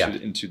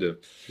into the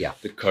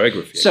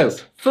choreography. So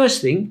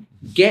first thing,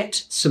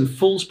 get some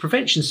falls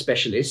prevention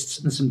specialists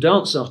and some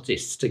dance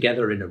artists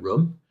together in a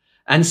room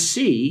and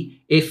see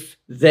if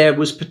there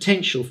was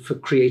potential for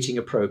creating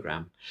a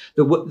program.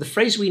 The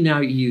phrase we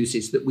now use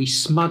is that we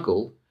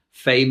smuggle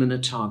FAME and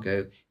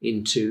Otago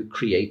into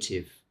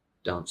creative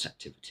dance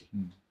activity.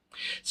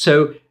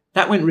 So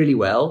that went really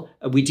well.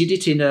 We did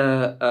it in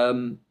a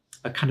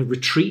kind of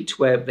retreat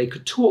where they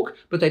could talk,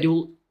 but they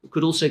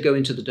could also go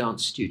into the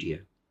dance studio.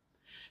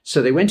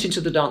 So they went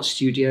into the dance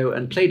studio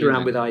and played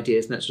around with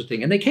ideas and that sort of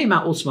thing. And they came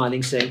out all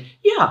smiling saying,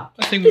 yeah,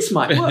 I think this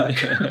might work.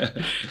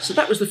 So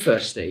that was the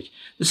first stage.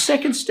 The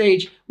second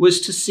stage was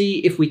to see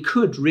if we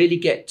could really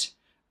get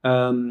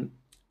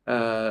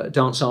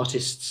dance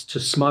artists to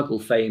smuggle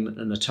Fame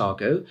and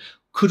Otago.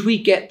 Could we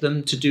get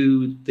them to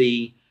do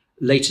the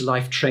later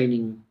life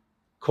training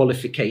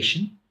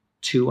qualification,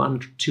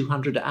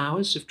 200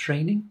 hours of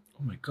training?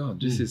 Oh my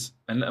God, this is...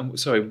 And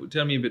sorry,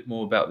 tell me a bit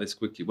more about this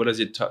quickly. What does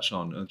it touch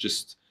on?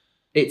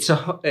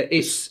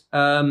 It's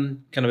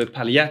kind of a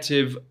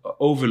palliative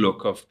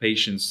overlook of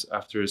patients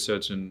after a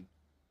certain...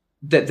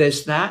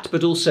 There's that,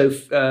 but also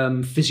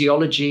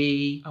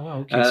physiology. Oh, wow,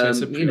 okay.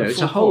 So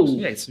it's a whole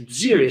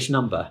serious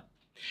number.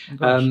 Oh,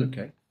 gosh,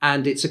 okay.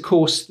 And it's a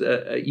course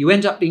that you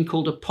end up being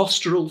called a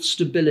postural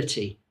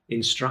stability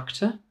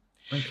instructor.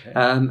 Okay.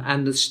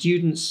 And the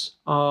students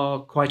are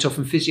quite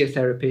often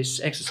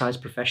physiotherapists, exercise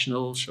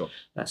professionals, sure,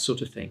 that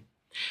sort of thing.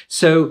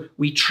 So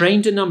we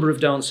trained a number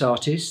of dance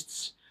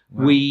artists.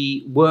 Wow.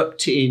 We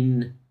worked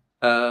in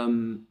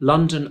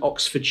London,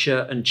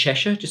 Oxfordshire and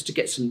Cheshire just to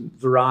get some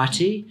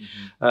variety.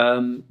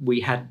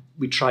 Mm-hmm.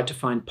 We tried to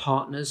find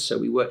partners. So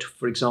we worked,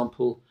 for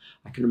example,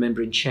 I can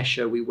remember in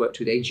Cheshire, we worked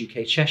with Age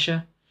UK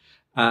Cheshire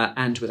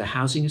and with a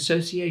housing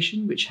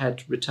association, which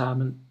had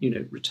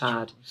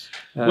retired.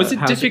 Was it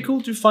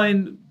difficult to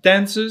find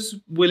dancers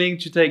willing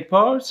to take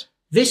part?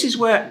 This is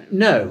where,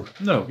 no,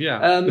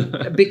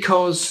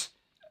 because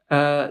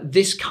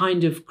this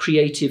kind of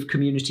creative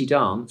community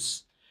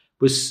dance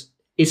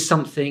is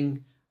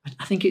something,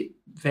 I think it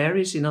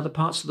varies in other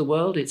parts of the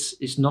world.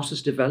 It's not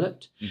as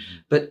developed. Mm-hmm.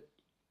 But,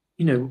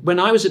 when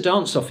I was a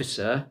dance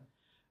officer,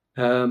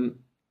 quite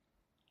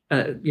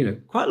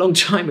a long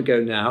time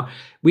ago now,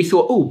 we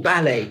thought,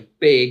 ballet,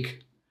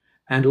 big,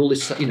 and all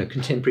this,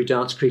 contemporary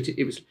dance,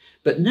 creative.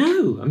 But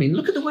no, I mean,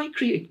 look at the way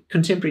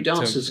contemporary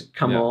dancers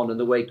come on and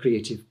the way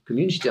creative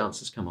community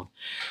dancers come on.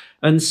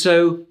 And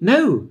so,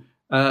 no,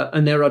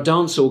 and there are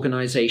dance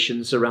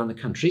organizations around the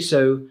country.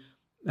 So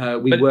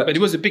but it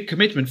was a big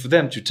commitment for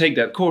them to take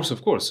that course,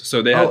 of course.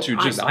 So they had to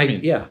just,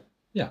 yeah.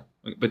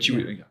 But But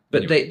anyway.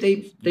 they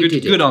did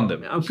it. Good on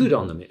them. Oh, good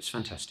on them. It's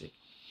fantastic.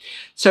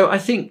 So I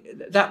think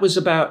that was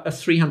about a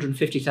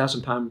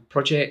 £350,000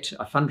 project.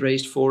 I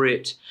fundraised for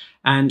it,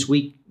 and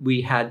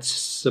we had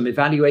some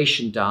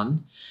evaluation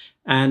done,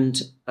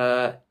 and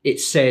it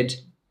said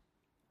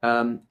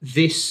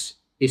this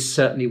is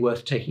certainly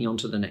worth taking on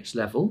to the next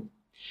level.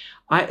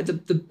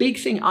 The big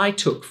thing I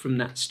took from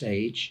that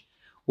stage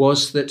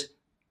was that,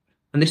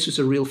 and this was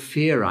a real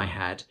fear I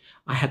had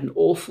an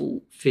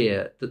awful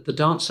fear that the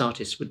dance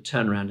artists would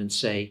turn around and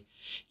say,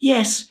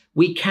 yes,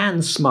 we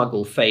can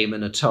smuggle Fame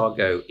and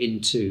Otago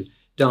into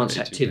dance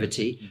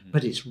activity,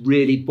 but it's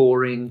really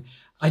boring.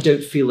 I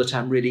don't feel that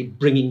I'm really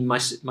bringing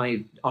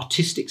my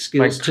artistic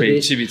skills to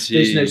this.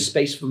 There's no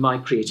space for my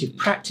creative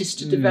practice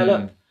to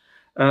develop.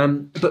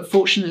 But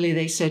fortunately,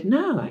 they said,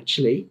 no,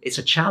 actually, it's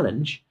a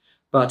challenge,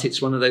 but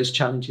it's one of those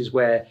challenges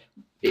where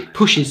it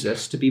pushes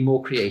us to be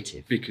more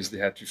creative. Because they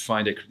had to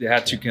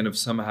to kind of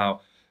somehow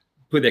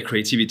put their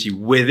creativity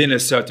within a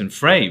certain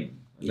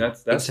frame.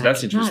 That's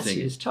interesting.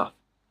 It's tough.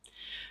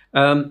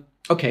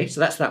 Okay, so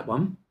that's that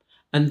one.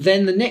 And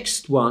then the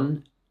next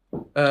one,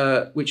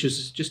 which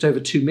was just over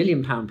 £2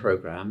 million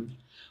program,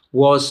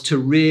 was to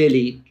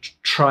really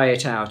try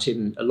it out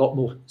in a lot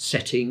more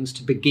settings,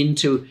 to begin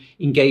to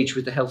engage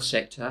with the health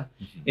sector.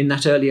 Mm-hmm. In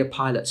that earlier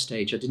pilot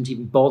stage, I didn't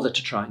even bother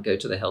to try and go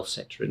to the health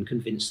sector and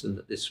convince them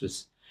that this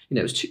was,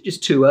 it was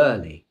just too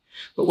early.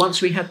 But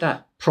once we had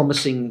that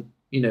promising,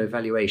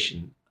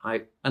 evaluation,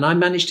 I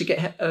managed to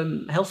get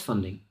health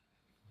funding.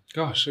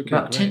 Gosh, okay.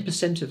 About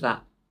 10% of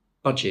that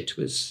budget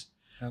was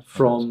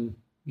from,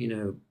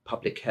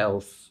 public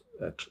health,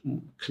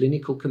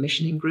 clinical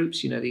commissioning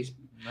groups, these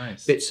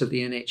bits of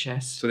the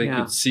NHS. So they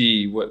could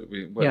see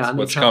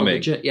what's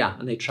coming.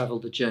 And they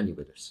travelled the journey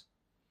with us.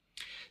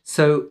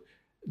 So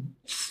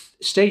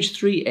stage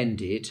 3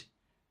 ended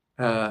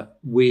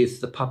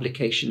with the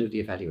publication of the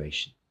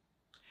evaluation.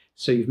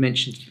 So you've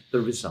mentioned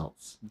the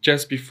results.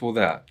 Just before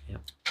that. Yeah.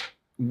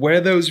 Were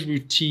they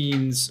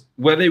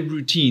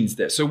routines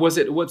there? So what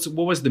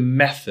was the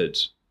method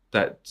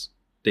that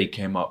they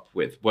came up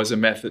with? Was it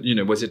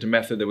a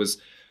method that was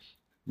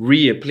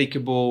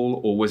reapplicable,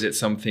 or was it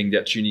something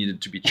that you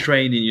needed to be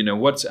trained in?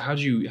 How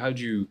do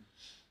you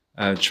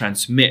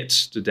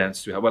transmit the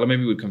dance to? Well,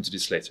 maybe we'll come to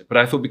this later. But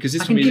I thought, because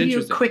this for me is interesting.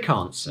 I can give you a quick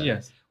answer.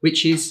 Yes.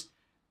 Which is,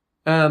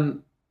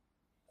 and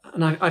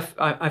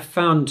I've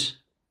found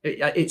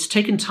it's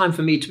taken time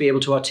for me to be able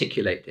to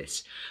articulate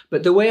this.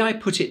 But the way I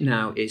put it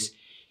now is,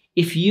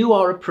 if you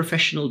are a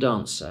professional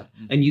dancer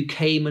and you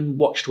came and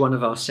watched one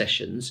of our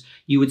sessions,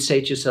 you would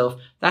say to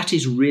yourself, that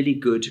is really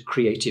good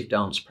creative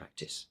dance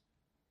practice.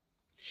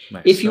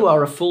 Nice. If you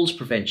are a falls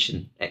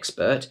prevention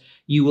expert,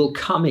 you will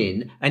come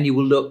in and you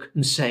will look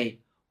and say,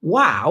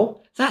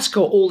 wow, that's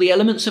got all the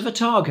elements of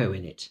Otago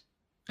in it.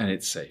 And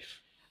it's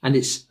safe. And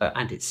it's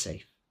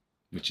safe.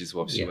 Which is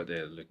obviously what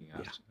they're looking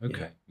at. Yeah.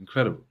 Okay,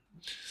 incredible.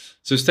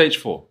 So stage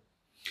 4.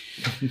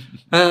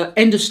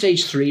 End of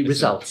stage 3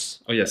 results.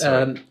 Oh, yes.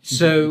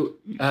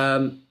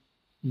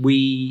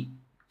 We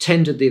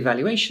tendered the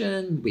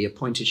evaluation. We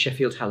appointed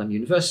Sheffield Hallam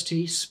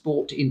University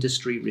Sport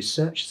Industry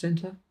Research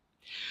Centre.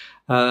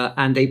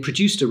 And they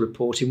produced a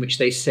report in which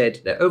they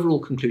said their overall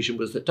conclusion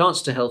was that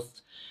Dance to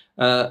Health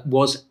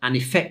was an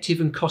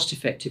effective and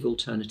cost-effective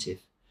alternative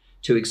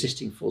to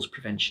existing falls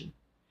prevention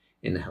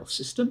in the health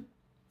system.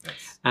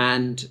 Yes.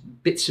 And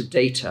bits of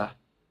data,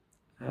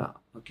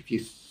 I'll give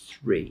you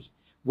 3.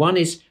 One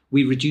is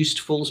we reduced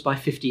falls by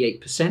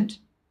 58%.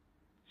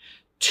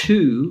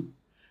 2,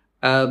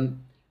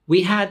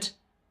 we had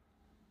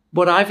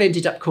what I've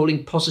ended up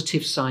calling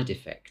positive side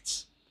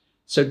effects.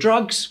 So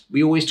drugs,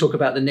 we always talk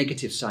about the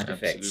negative side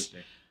effects.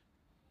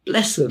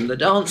 Bless them, the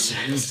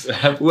dancers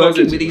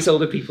working with these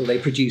older people, they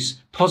produce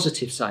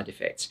positive side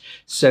effects.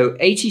 So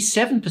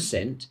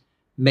 87%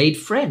 made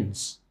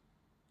friends.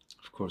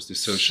 Of course, the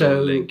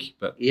social link,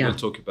 but we'll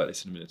talk about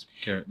this in a minute.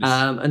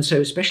 And so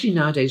especially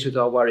nowadays with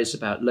our worries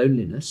about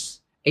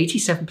loneliness,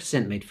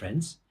 87% made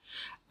friends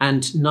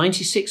and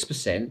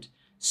 96%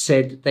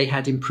 said they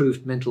had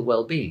improved mental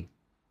well-being.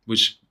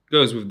 Which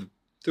goes with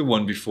the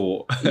one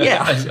before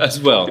yeah. as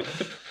well.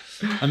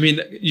 I mean,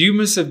 you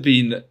must have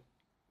been,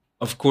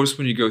 of course,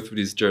 when you go through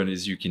these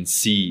journeys, you can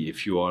see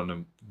if you are on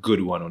a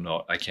good one or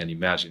not. I can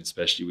imagine,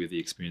 especially with the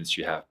experience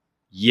you have.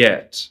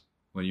 Yet,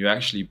 when you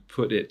actually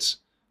put it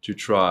to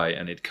try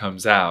and it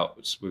comes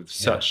out with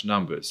such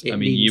numbers, I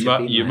mean,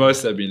 you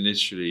must have been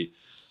literally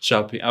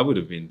jumping. I would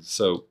have been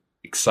so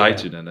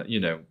excited. And,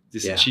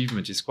 this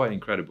achievement is quite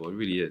incredible. It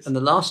really is. And the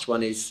last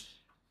one is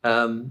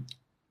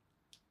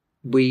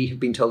we have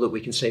been told that we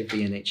can save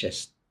the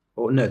NHS,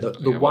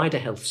 the wider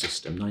health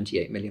system,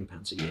 £98 million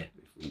a year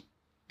if we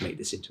make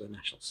this into a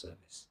national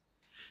service.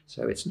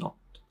 So it's not.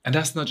 And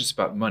that's not just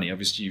about money.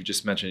 Obviously, you've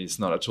just mentioned it's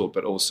not at all.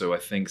 But also, I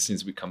think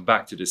since we come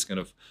back to this kind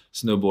of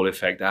snowball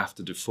effect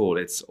after the fall,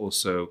 it's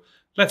also,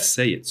 let's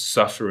say it's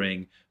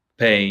suffering,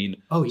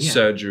 pain,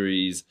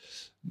 surgeries,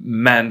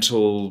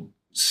 mental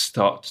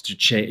start to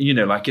change.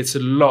 It's a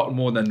lot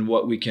more than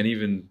what we can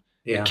even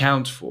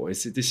account for.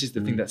 This is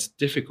the thing that's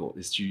difficult.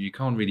 Is you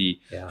can't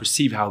really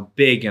perceive how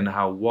big and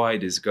how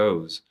wide this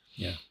goes.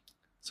 Yeah.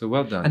 So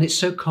well done. And it's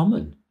so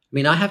common. I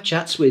mean, I have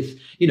chats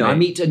with, I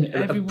meet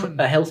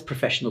a health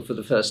professional for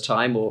the first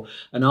time or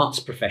an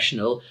arts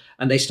professional,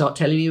 and they start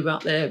telling you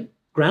about their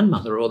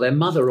grandmother or their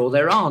mother or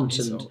their aunt.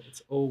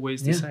 It's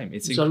always the same.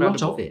 It's incredible. A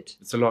lot of it.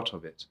 It's a lot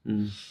of it.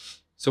 Mm.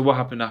 So what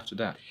happened after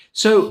that?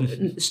 So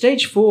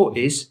stage 4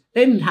 is,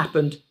 then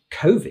happened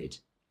COVID.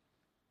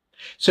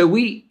 So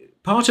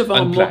part of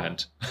our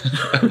unplanned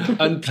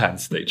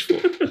stage 4.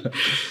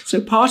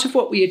 So part of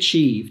what we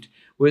achieved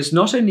was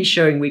not only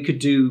showing we could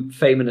do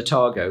Fame and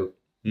Otago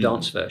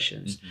dance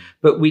versions,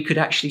 but we could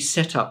actually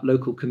set up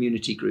local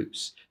community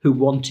groups who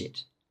want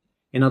it.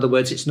 In other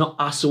words, it's not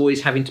us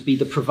always having to be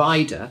the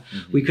provider.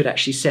 We could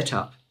actually set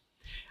up,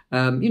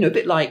 a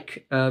bit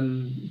like,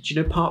 do you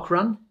know Park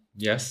Run?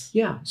 Yes.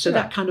 Yeah. So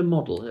that kind of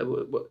model,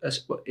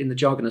 in the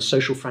jargon, a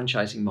social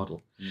franchising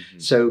model.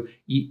 So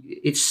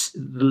it's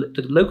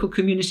the local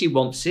community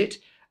wants it,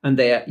 and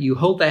you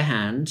hold their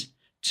hand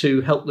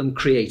to help them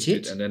create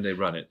it, and then they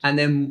run it, and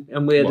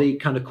we're the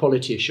kind of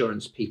quality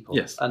assurance people,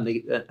 yes,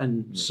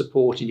 and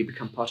support, and you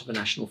become part of a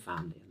national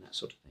family and that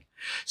sort of thing.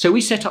 So we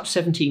set up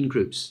 17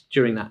 groups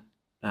during that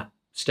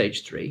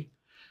stage 3.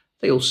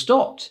 They all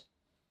stopped.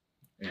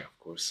 Yeah, of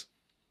course.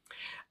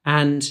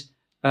 And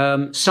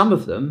some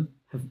of them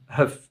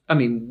have. I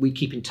mean, we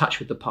keep in touch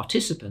with the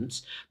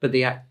participants, but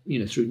they act,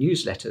 through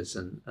newsletters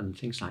and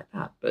things like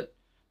that. But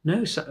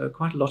no,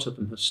 quite a lot of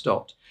them have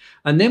stopped.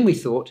 And then we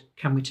thought,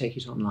 can we take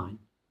it online?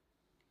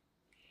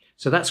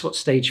 So that's what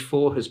stage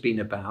 4 has been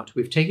about.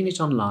 We've taken it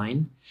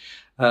online.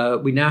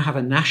 We now have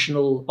a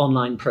national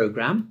online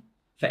program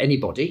for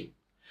anybody.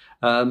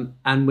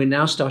 And we're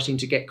now starting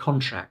to get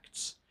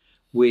contracts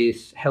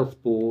with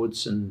health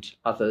boards and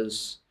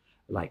others,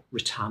 like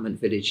retirement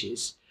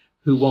villages,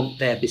 who want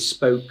their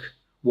bespoke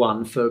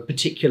one for a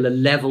particular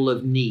level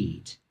of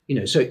need.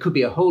 So it could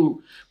be a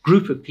whole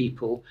group of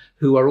people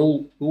who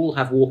all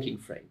have walking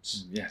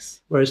frames.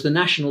 Yes. Whereas the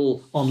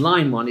national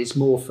online one is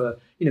more for,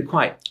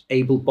 quite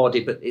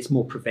able-bodied, but it's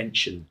more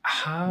prevention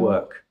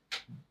work.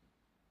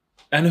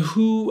 And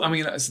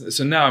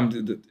so now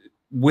I'm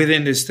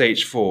within this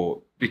stage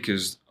 4,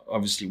 because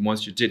obviously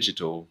once you're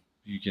digital,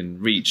 you can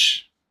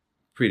reach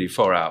pretty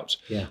far out.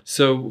 Yeah.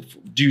 So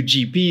do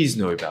GPs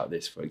know about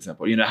this, for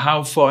example?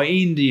 How far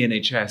in the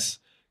NHS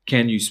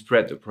can you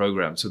spread the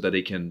program so that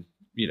they can,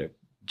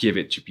 give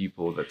it to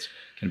people that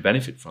can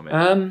benefit from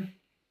it?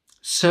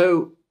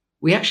 So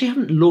we actually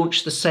haven't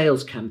launched the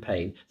sales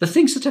campaign. The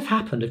things that have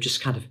happened have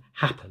just kind of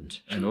happened.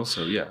 And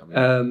also,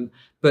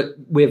 but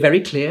we're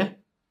very clear.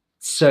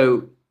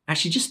 So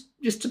actually just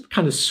to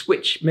kind of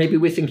switch, maybe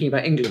we're thinking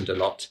about England a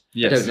lot.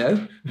 Yes. I don't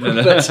know.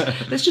 But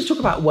let's just talk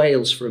about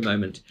Wales for a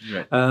moment.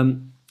 Right.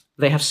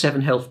 They have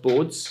 7 health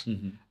boards.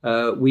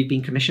 We've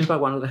been commissioned by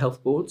one of the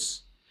health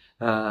boards,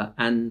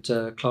 and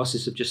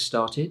classes have just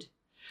started.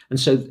 And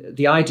so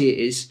the idea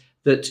is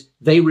that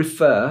they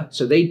refer.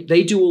 So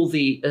they do all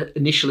the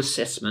initial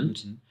assessment.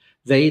 Mm-hmm.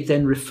 They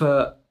then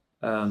refer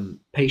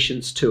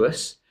patients to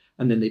us,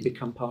 and then they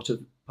become part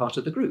of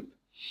the group.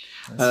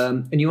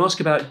 And you ask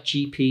about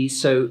GPs.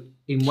 So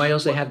in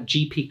Wales, they have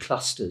GP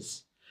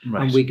clusters,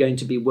 right. And we're going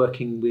to be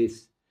working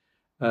with.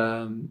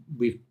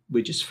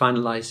 We're just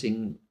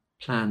finalising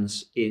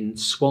plans in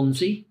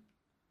Swansea,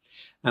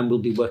 and we'll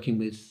be working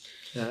with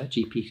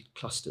GP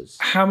clusters.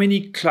 How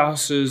many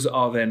classes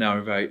are there now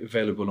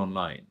available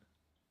online?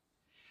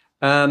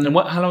 And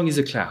how long is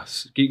a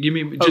class? Give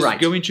me just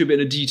go into a bit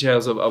of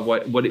details of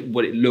what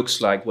it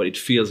looks like, what it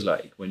feels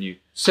like when you.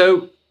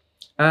 So,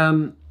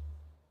 so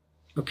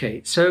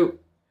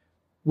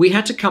we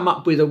had to come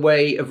up with a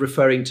way of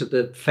referring to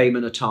the FAME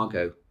and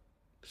Otago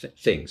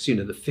things.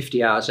 The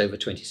 50 hours over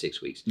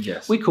 26 weeks.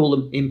 Yes, we call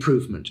them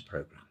improvement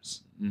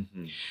programs.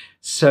 Mm-hmm.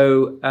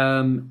 So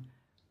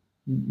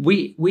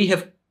we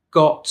have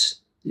got,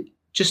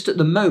 just at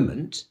the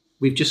moment,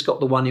 we've just got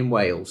the one in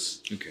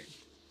Wales. Okay.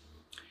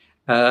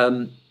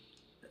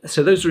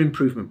 So those are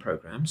improvement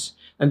programs.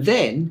 And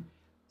then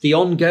the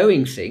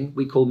ongoing thing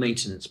we call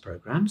maintenance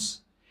programs.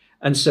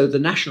 And so the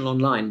National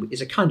Online is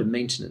a kind of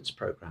maintenance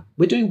program.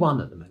 We're doing one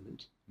at the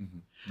moment. Mm-hmm.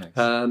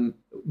 Nice.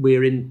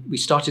 We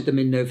started them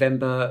in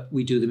November.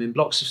 We do them in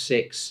blocks of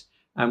 6,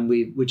 and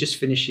we're just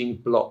finishing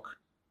block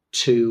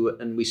 2,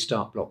 and we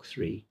start block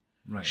 3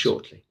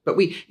 shortly. But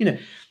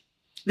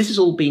this has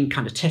all been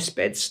kind of test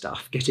bed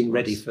stuff, getting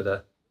ready for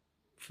the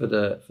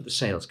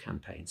sales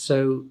campaign.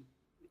 So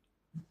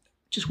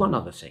just one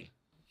other thing.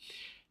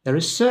 There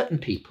are certain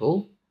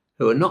people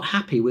who are not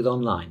happy with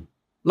online,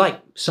 like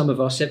some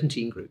of our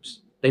 17 groups.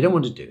 They don't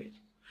want to do it.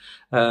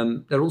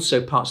 There are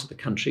also parts of the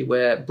country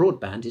where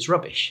broadband is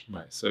rubbish.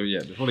 Right. So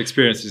the whole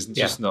experience is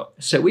just not.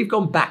 So we've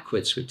gone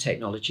backwards with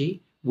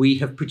technology. We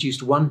have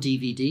produced 1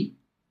 DVD,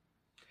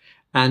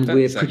 and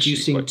we're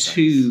producing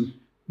 2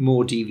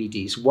 more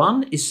DVDs.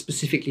 One is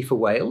specifically for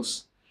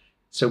Wales.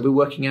 So we're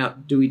working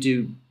out, do we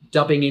do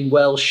dubbing in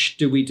Welsh?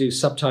 Do we do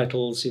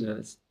subtitles?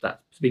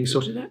 That's being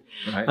sorted out.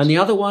 Right. And the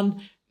other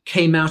one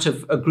came out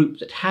of a group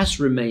that has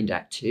remained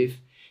active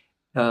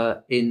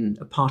in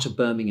a part of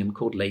Birmingham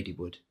called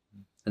Ladywood.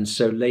 And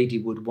so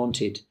Ladywood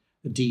wanted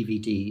a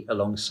DVD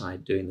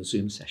alongside doing the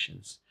Zoom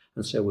sessions.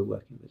 And so we're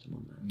working with them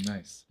on that.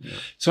 Nice. Yeah.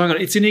 So hang on,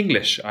 it's in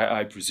English,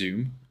 I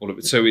presume, all of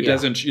it. So it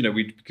doesn't,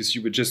 because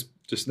you were just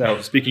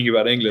now speaking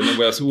about England and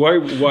Wales. So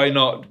why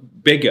not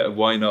bigger?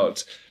 Why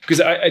not?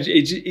 Because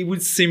it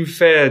would seem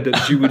fair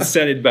that you would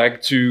send it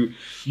back to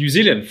New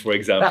Zealand, for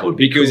example, that would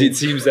be because cool. It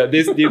seems that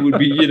it would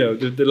be,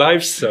 the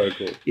life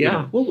circle.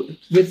 Yeah. Well,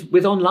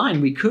 with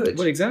online we could.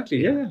 Well,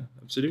 exactly. Yeah.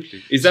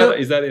 Absolutely. Is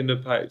that in the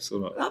pipes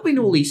or not? I mean,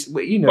 all these,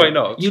 why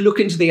not? You look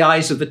into the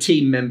eyes of the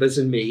team members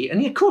and me,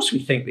 and of course we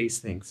think these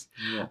things.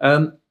 Yeah.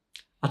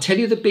 I'll tell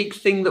you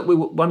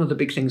one of the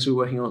big things we're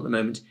working on at the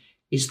moment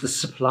is the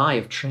supply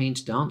of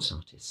trained dance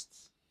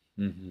artists.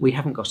 Mm-hmm. We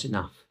haven't got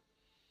enough.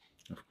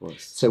 Of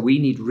course. So we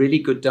need really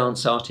good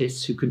dance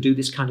artists who can do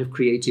this kind of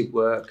creative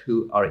work,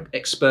 who are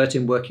expert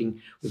in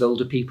working with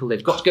older people.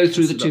 They've got to go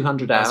through the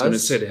 200 hours. I was going to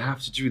say, they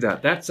have to do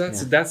that. That's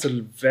a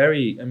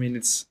very,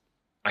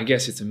 I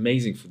guess it's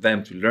amazing for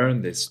them to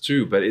learn this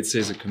too, but it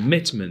says a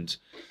commitment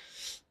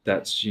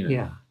that's,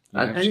 Yeah.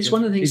 And it's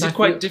one of the things. Is it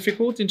quite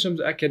difficult in terms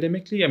of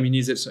academically? I mean,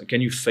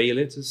 can you fail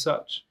it as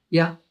such?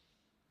 Yeah.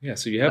 Yeah,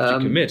 so you have to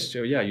commit.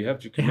 So you have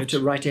to commit. You have to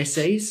write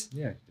essays.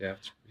 Yeah,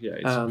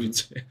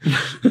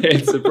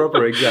 it's a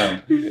proper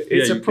exam.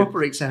 It's a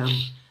proper exam.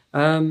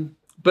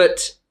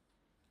 But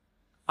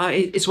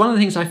it's one of the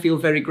things I feel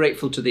very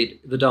grateful to the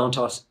dance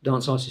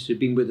artists who've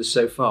been with us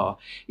so far,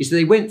 is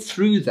they went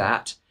through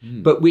that,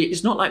 but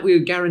it's not like we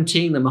were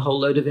guaranteeing them a whole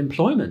load of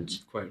employment.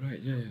 Quite right,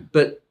 yeah.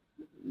 But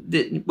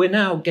we're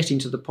now getting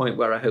to the point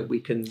where I hope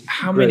we can.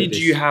 How many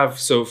do you have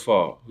so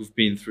far who've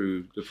been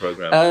through the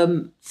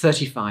program?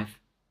 35.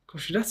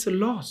 Gosh, that's a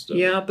lot. Though.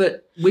 Yeah,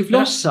 but we've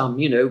lost some,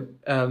 they went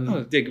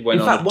in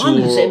fact, one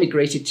has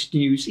emigrated to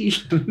New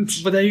Zealand.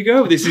 But there you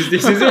go. This is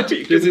it.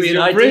 This is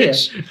your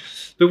bridge.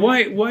 But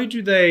why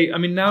do they? I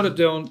mean, now that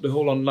the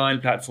whole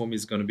online platform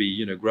is going to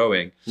be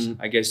growing,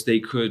 I guess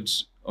they could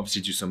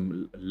obviously do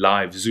some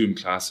live Zoom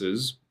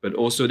classes, but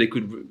also they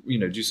could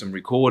do some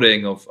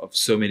recording of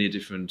so many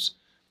different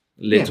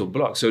little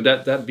blocks. So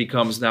that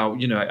becomes now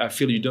I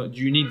feel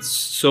you need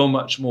so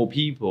much more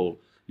people.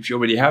 If you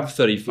already have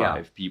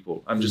 35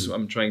 people, I'm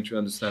trying to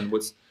understand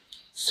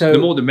the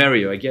more the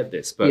merrier. I get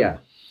this, but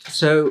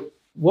So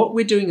what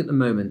we're doing at the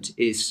moment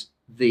is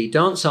the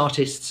dance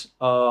artists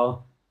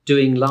are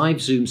doing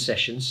live Zoom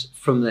sessions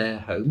from their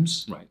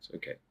homes. Right.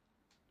 Okay.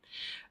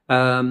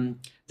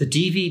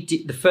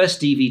 The first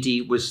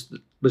DVD was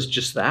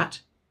just that,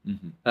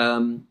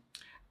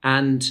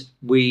 and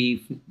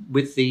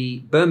with the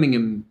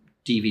Birmingham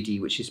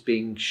DVD, which is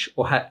being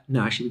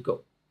we've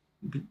got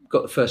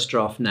the first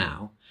draft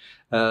now.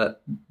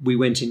 We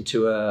went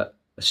into a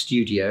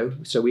studio,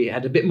 so we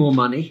had a bit more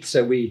money,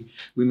 so we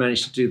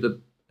managed to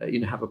do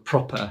have a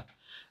proper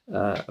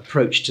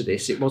approach to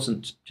this. It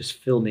wasn't just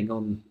filming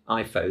on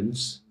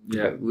iPhones.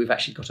 Yeah, we've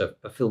actually got a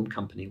film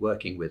company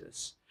working with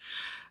us,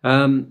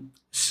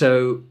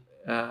 So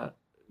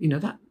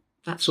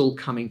that's all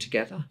coming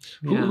together.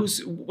 Yeah.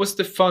 What's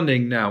the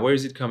funding now? Where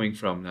is it coming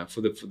from now for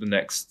the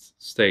next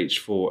stage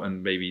 4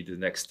 and maybe the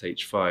next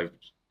stage 5,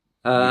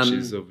 which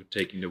is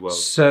overtaking the world?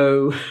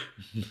 So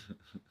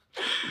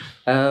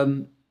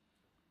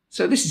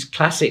this is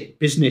classic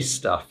business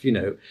stuff.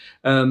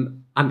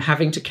 I'm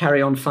having to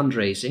carry on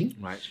fundraising,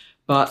 right?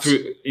 But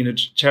in a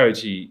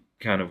charity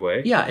kind of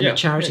way. Yeah, in a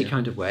charity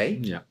kind of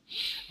way. Yeah.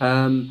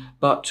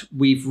 But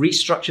we've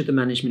restructured the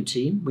management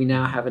team. We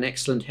now have an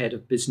excellent head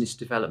of business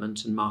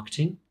development and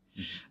marketing.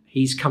 Mm-hmm.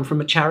 He's come from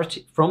the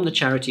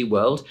charity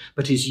world,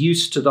 but is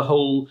used to the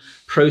whole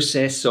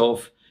process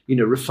of,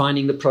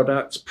 refining the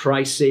products,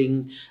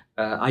 pricing,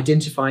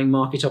 identifying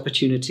market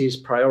opportunities,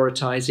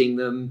 prioritizing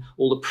them,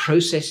 all the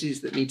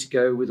processes that need to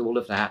go with all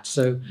of that.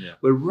 So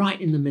we're right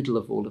in the middle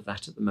of all of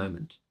that at the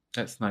moment.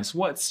 That's nice.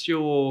 What's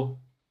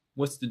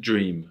the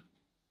dream?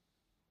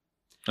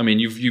 I mean,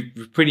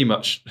 you've pretty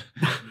much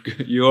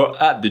you're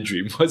at the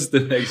dream. What's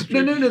the next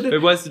dream? No.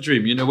 But what's the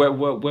dream? Where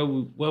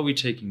are we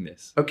taking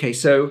this? Okay,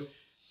 so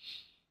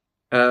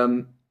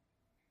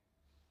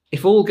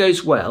if all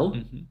goes well,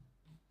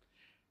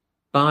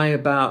 by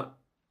about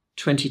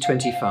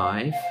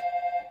 2025,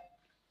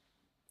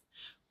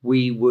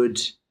 we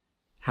would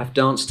have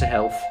Dance to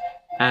Health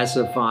as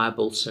a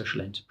viable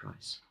social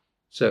enterprise.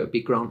 So it would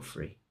be grant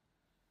free.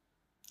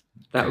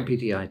 That would be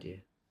the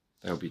idea.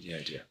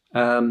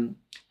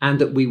 And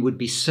that we would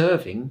be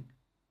serving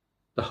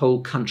the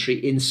whole country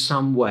in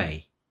some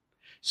way.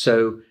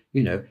 So,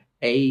 an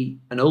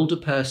older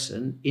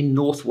person in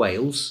North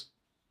Wales,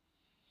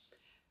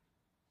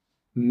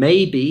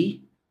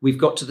 maybe we've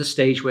got to the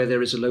stage where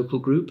there is a local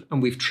group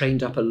and we've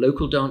trained up a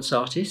local dance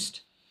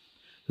artist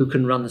who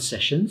can run the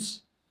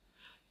sessions.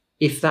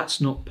 If that's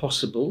not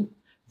possible,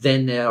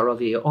 then there are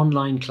the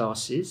online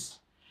classes.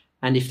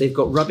 And if they've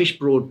got rubbish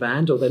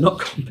broadband or they're not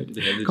confident,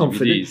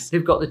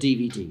 they've got the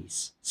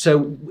DVDs.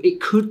 So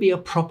it could be a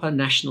proper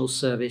national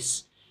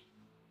service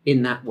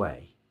in that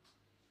way.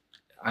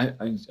 I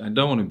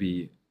don't want to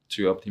be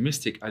too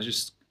optimistic. I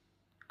just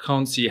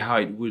can't see how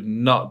it would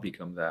not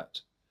become that.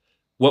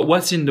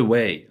 What's in the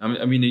way?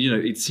 I mean,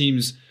 it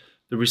seems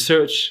the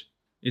research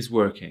is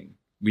working.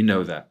 We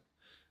know that.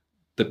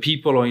 The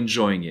people are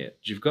enjoying it.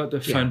 You've got the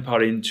fun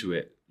part into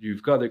it.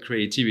 You've got the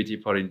creativity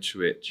part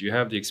into it. You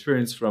have the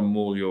experience from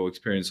all your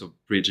experience of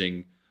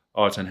bridging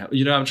art and health.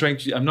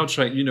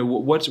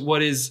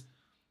 What is...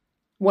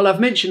 Well, I've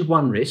mentioned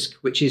one risk,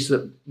 which is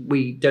that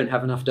we don't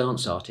have enough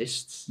dance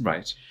artists.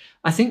 Right.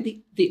 I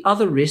think the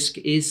other risk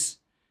is,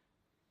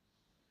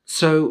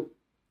 so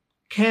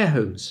care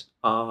homes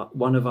are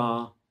one of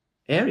our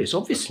areas,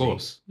 obviously. Of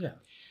course, yeah.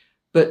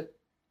 But,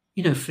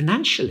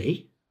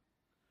 financially,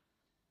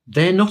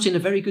 they're not in a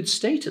very good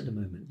state at the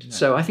moment. No.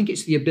 So I think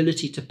it's the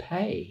ability to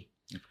pay.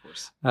 Of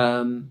course.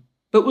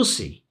 But we'll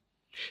see.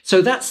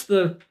 So that's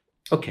the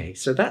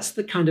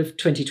kind of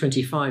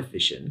 2025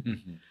 vision.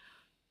 Mm-hmm.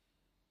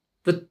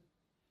 The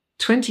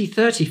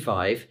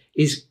 2035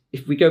 is,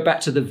 if we go back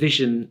to the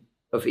vision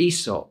of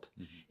ESOP,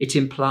 it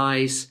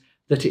implies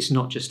that it's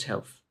not just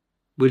health.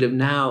 We'll have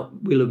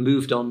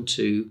moved on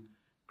to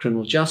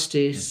criminal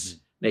justice,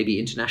 maybe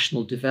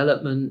international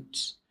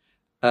development,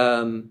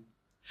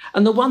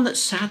 and the one that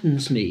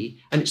saddens me,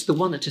 and it's the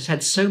one that has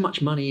had so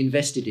much money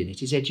invested in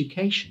it, is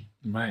education.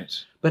 Right.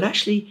 But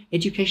actually,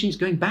 education is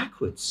going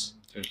backwards.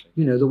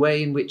 Totally. The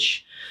way in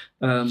which,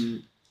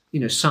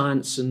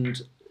 science and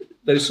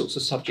those sorts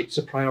of subjects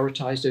are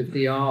prioritized over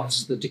the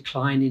arts, the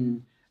decline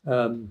in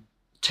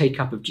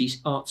take-up of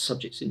arts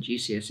subjects in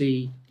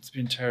GCSE. It's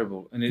been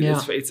terrible. And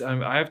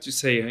I have to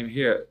say, I'm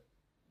here,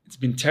 it's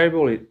been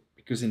terrible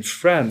because in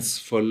France,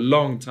 for a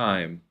long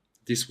time,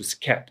 this was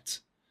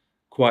kept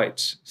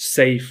quite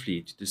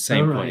safely to the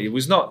same point. It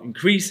was not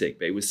increasing,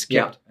 but it was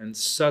kept, and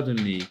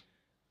suddenly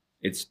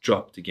it's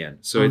dropped again.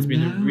 So it's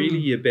been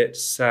really a bit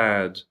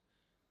sad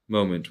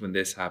moment when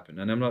this happened,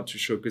 and I'm not too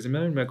sure because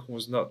Emmanuel Macron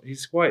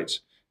he's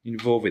quite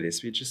involved with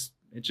this.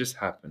 It just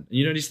happened.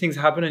 These things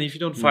happen, and if you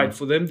don't fight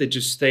for them, they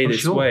just stay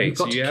this way. You've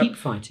got to keep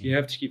fighting. You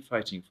have to keep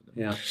fighting for them.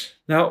 Yeah.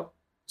 Now,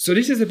 so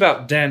this is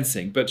about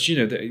dancing, but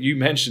you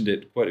mentioned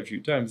it quite a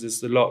few times.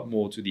 There's a lot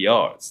more to the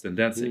arts than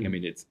dancing. I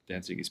mean,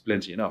 dancing is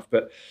plenty enough,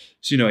 but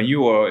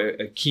you are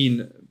a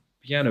keen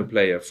piano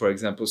player, for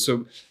example.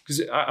 So,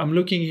 because I'm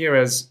looking here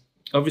as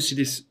obviously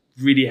this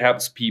really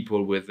helps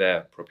people with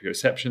their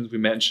proprioceptions. We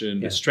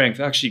mentioned the strength.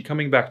 Actually,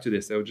 coming back to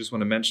this, I just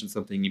want to mention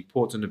something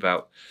important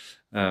about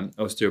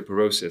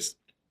osteoporosis.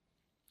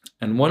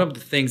 And one of the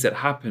things that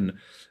happen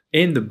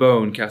in the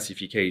bone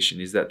calcification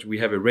is that we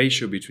have a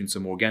ratio between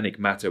some organic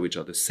matter, which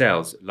are the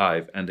cells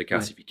live, and the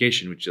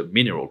calcification, which are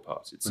mineral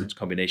parts. It's a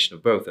combination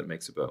of both that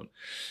makes a bone.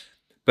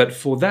 But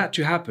for that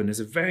to happen,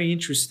 there's a very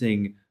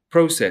interesting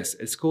process.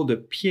 It's called a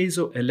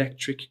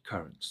piezoelectric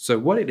current. So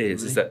what it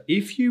is that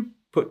if you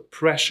put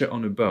pressure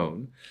on a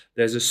bone,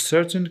 there's a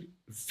certain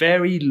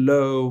very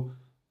low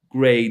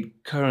grade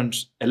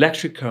current,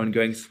 electric current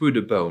going through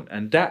the bone,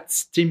 and that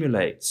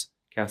stimulates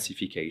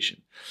calcification.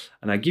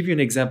 And I give you an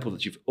example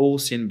that you've all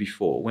seen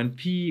before. When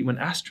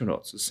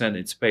astronauts are sent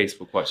in space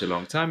for quite a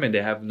long time and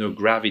they have no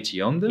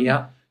gravity on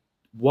them,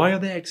 why are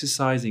they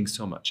exercising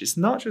so much? It's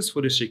not just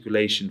for the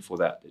circulation, for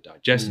that, the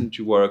digestion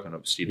to work, and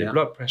obviously the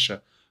blood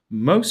pressure.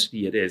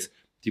 Mostly it is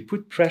to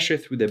put pressure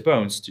through their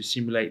bones to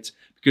simulate,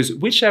 because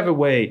whichever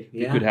way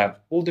you could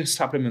have all the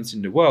supplements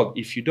in the world,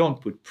 if you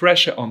don't put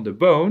pressure on the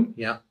bone,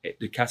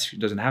 the calcification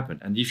doesn't happen.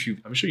 And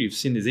I'm sure you've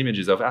seen these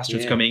images of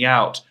astronauts coming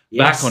out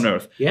back on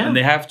Earth, and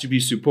they have to be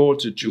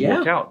supported to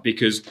walk out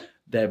because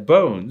their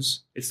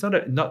bones, it's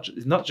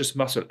not just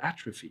muscle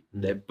atrophy.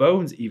 Their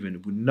bones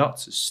even would not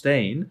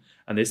sustain,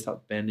 and they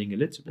start bending a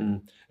little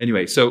bit.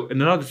 Anyway, so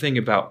another thing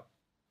about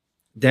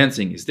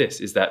dancing is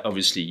that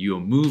obviously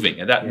you're moving,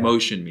 and that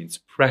motion means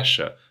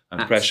pressure,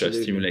 and pressure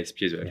stimulates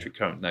piezoelectric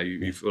current. Now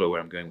you follow where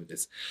I'm going with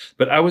this.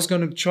 But I was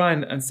going to try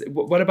and say,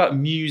 what about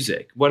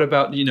music? What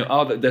about,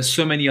 there's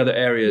so many other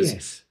areas.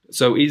 Yes.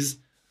 So is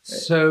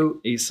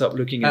stop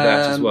looking at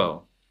that as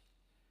well.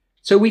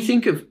 So we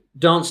think of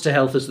Dance to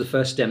Health as the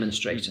first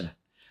demonstrator.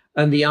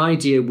 And the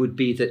idea would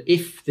be that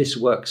if this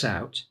works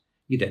out,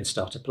 you then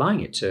start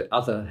applying it to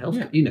other health,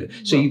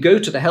 So you go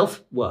to the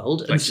health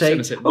world and say,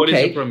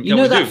 okay,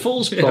 that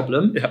falls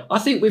problem. I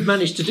think we've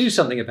managed to do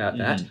something about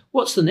that.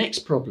 What's the next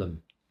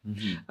problem?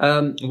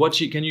 Can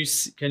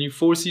you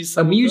foresee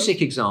some a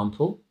music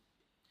example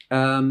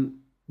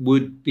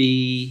would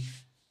be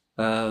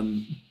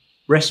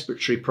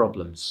respiratory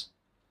problems,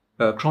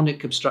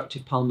 chronic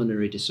obstructive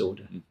pulmonary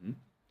disorder,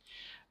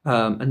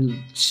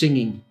 and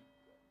singing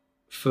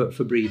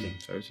for breathing.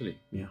 Totally.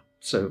 Yeah.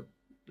 So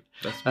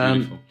that's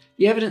beautiful.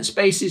 The evidence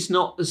base is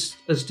not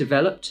as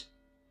developed,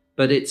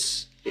 but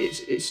it's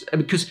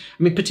because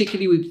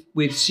particularly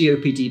with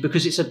COPD,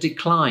 because it's a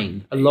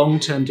decline, a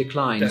long-term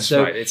decline. That's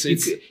so right.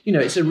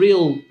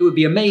 It would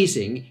be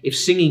amazing if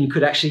singing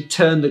could actually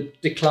turn the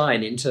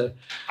decline into.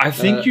 I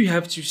think you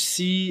have to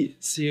see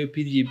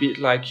COPD a bit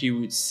like you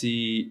would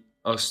see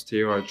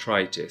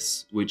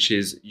osteoarthritis, which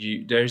is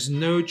there's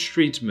no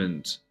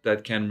treatment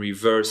that can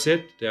reverse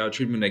it. There are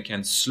treatments that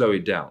can slow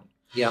it down.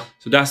 Yeah.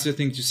 So that's the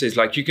thing to say. It's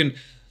like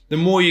the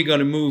more you're going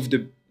to move,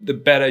 the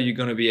better you're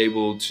going to be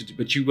able to,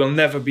 but you will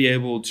never be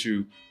able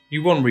to,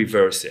 you won't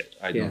reverse it,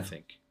 I don't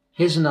think.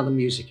 Here's another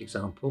music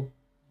example.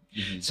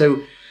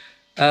 So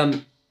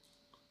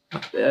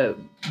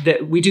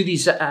we do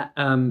these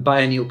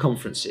biennial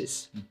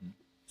conferences.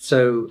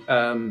 So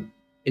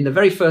in the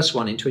very first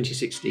one in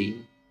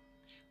 2016,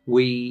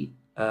 we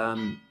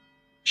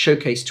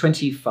showcased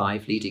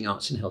 25 leading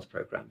arts and health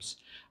programs.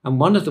 And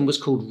one of them was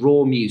called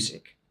Raw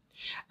Music.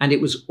 And it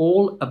was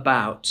all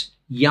about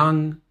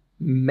young,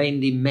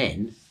 mainly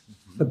men,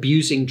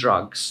 abusing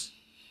drugs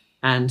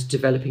and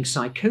developing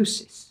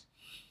psychosis.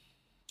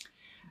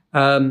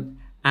 And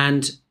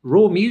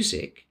Raw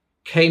Music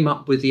came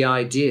up with the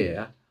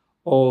idea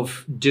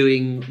of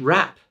doing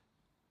rap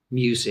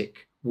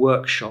music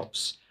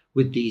workshops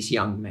with these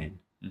young men.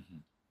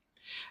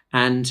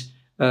 And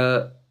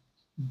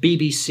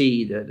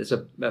BBC, there's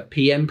a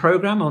PM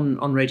program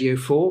on Radio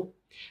 4.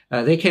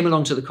 They came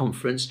along to the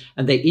conference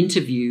and they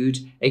interviewed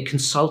a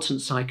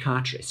consultant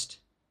psychiatrist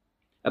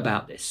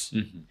about this.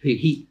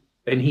 He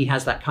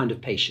has that kind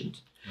of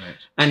patient. Right.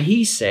 And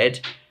he said,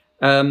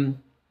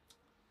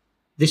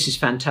 this is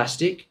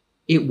fantastic.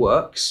 It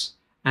works.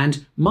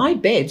 And my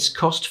beds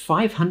cost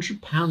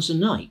 £500 a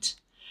night.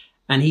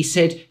 And he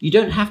said, you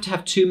don't have to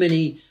have too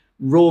many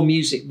Raw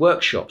Music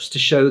workshops to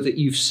show that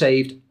you've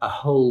saved a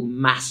whole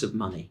mass of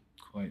money.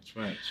 Quite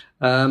right.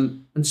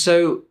 And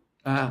so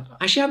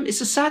actually,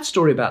 it's a sad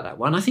story about that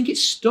one. I think it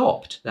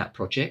stopped, that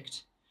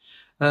project.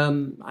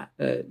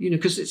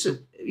 Because it's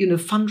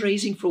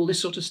fundraising for all this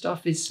sort of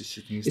stuff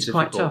is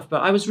quite tough.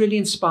 But I was really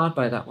inspired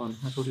by that one.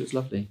 I thought it was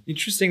lovely.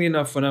 Interestingly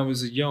enough, when I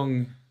was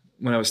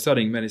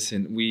studying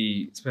medicine,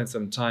 we spent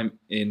some time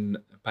in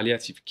a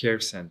palliative care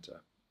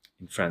center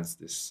in France.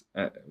 This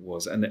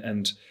was,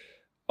 and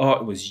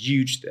art was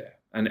huge there.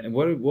 And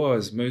what it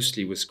was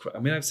mostly was,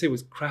 I'd say it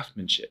was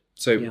craftsmanship.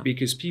 So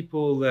because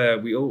people,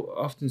 we all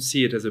often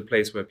see it as a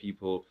place where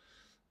people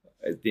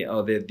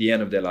are at the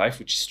end of their life,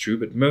 which is true,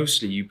 but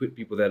mostly you put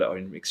people there that are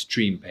in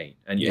extreme pain,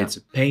 and it's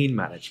a pain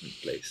management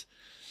place.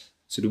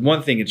 So the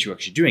one thing that you're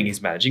actually doing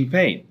is managing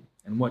pain.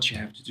 And what you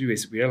have to do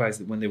is realize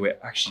that when they were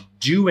actually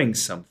doing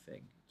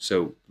something,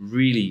 so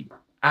really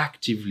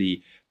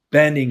actively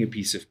bending a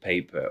piece of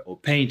paper or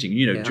painting,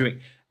 doing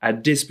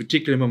at this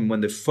particular moment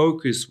when the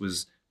focus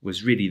was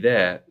really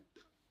there,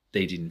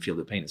 they didn't feel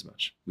the pain as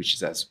much, which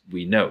is, as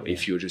we know,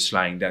 if you're just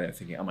lying down and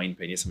thinking, am I in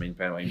pain? Yes, I'm in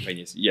pain. Am I in pain?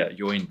 Yes. Yeah,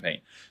 you're in pain.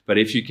 But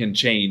if you can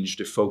change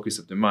the focus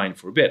of the mind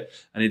for a bit,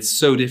 and it's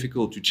so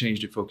difficult to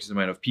change the focus of the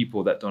mind of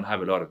people that don't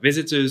have a lot of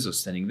visitors or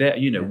standing there,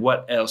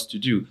 what else to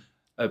do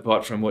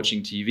apart from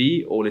watching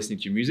TV or listening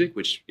to music,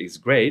 which is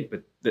great,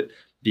 but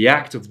the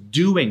act of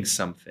doing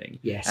something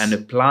and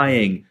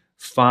applying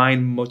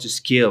fine motor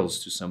skills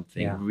to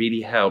something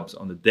really helps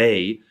on the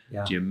day,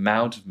 the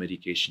amount of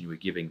medication you were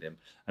giving them.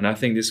 And I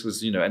think this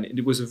was, and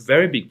it was a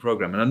very big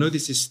program. And I know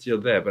this is still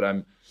there, but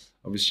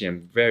obviously I'm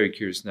very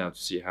curious now to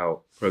see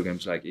how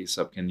programs like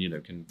ASOP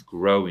can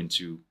grow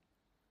into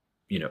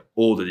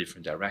all the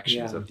different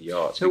directions of the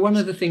arts. So one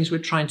of the things we're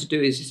trying to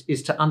do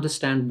is to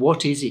understand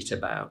what is it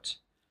about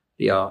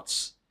the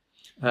arts.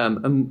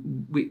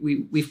 And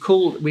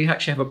we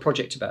actually have a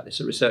project about this,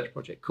 a research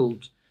project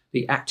called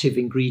the Active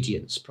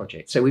Ingredients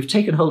Project. So we've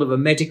taken hold of a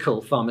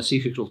medical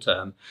pharmaceutical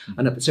term.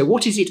 And so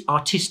what is it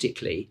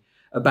artistically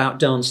about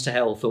dance to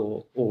health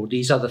or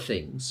these other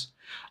things?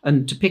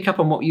 And to pick up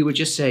on what you were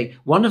just saying,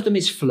 one of them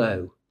is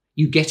flow.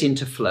 You get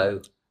into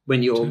flow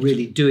when you're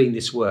really doing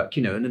this work,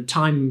 and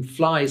time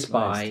flies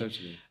by.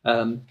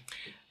 Totally.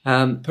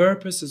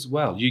 Purpose as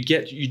well. You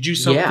do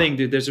something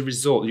that there's a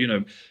result.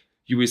 You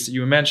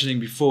were mentioning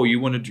before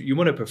you want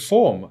to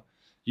perform.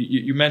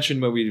 You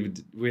mentioned when we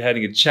were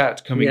having a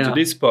chat coming to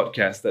this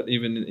podcast that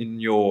even in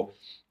your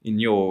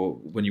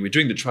when you were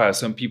doing the trial,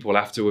 some people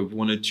afterward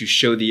wanted to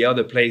show the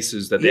other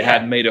places that they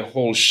had made a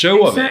whole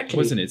show of it,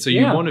 wasn't it? So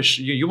you want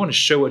to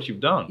show what you've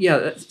done.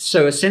 Yeah.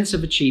 So a sense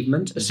of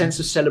achievement, a sense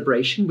of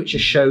celebration, which a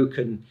show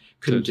can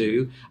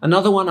do.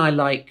 Another one I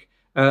like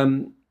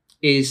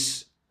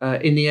is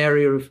in the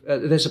area of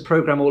there's a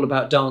program all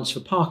about dance for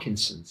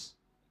Parkinson's,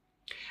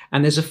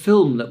 and there's a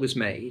film that was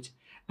made,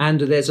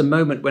 and there's a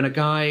moment when a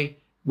guy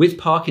with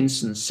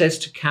Parkinson's says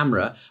to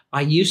camera,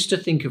 "I used to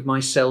think of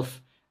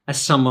myself as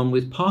someone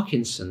with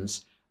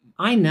Parkinson's.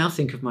 I now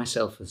think of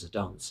myself as a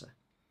dancer."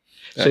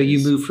 So you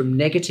move from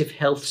negative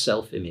health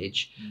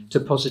self-image to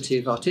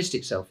positive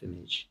artistic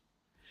self-image.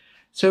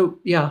 So,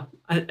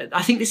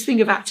 I think this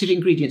thing of active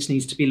ingredients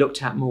needs to be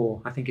looked at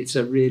more. I think it's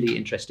a really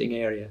interesting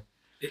area.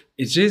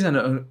 It is,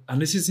 and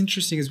this is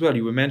interesting as well.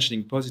 You were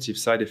mentioning positive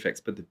side effects,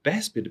 but the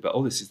best bit about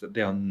all this is that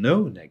there are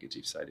no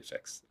negative side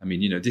effects. I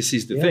mean, this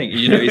is the thing.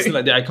 It's not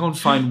like I can't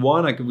find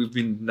one. We've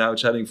been now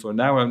chatting for an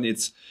hour, and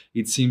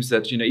it seems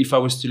that if I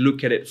was to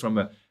look at it from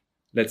a,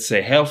 let's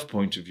say, health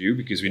point of view,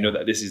 because we know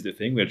that this is the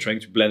thing, we're trying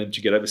to blend them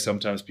together. But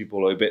sometimes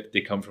people are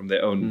they come from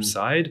their own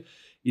side.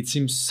 It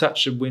seems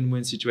such a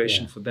win-win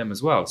situation for them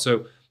as well.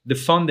 So the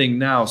funding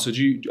now,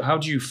 how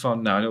do you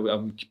fund now? I know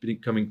I'm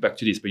coming back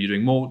to this, but you're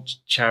doing more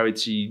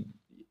charity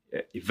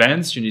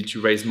events. You need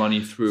to raise money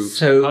through.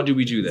 So how do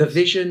we do this? The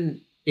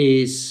vision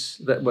is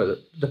that,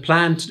 the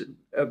plan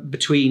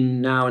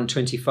between now and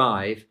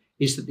 25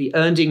 is that the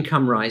earned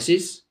income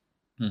rises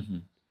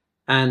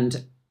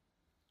and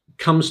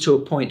comes to a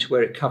point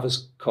where it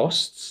covers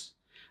costs.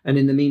 And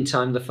in the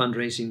meantime, the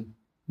fundraising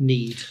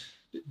need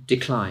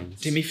declines.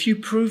 Tim, if you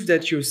prove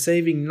that you're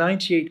saving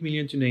 98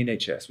 million to the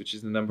NHS, which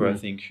is the number I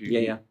think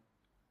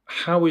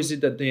how is it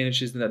that the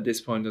NHS then at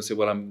this point will say,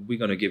 well, we're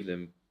going to give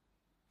them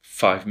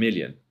 5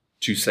 million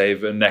to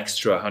save an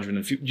extra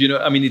 150?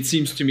 It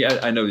seems to me,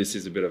 I know this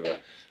is a bit of a,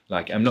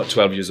 I'm not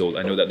 12 years old.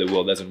 I know that the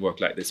world doesn't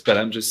work like this, but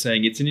I'm just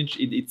saying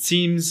it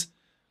seems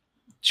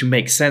to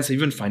make sense,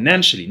 even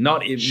financially,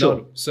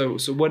 so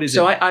what is it?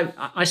 So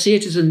I see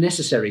it as a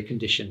necessary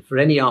condition for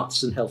any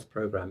arts and health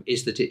program,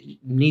 is that it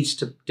needs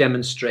to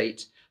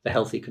demonstrate the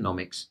health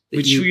economics.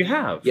 Which you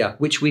have. Yeah,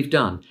 which we've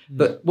done.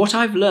 But what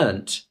I've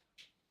learned,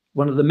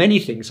 one of the many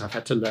things I've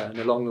had to learn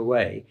along the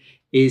way,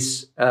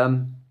 is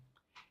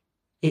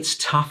it's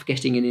tough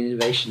getting an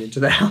innovation into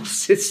the health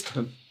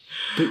system.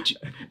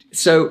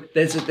 So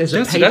there's a paper.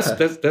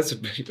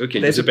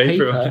 There's a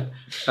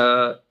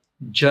paper.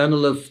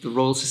 Journal of the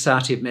Royal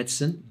Society of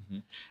Medicine,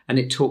 and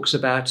it talks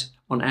about,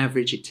 on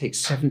average, it takes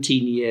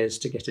 17 years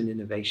to get an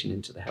innovation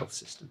into the health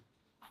system.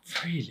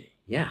 Really?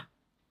 Yeah.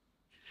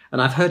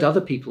 And I've heard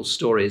other people's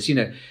stories,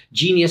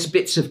 genius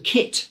bits of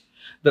kit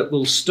that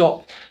will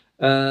stop,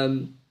 what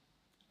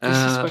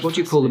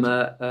do you call them,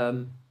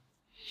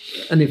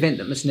 an event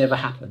that must never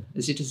happen.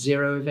 Is it a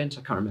zero event?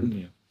 I can't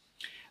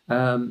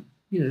remember.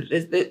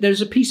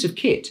 There's a piece of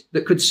kit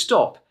that could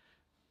stop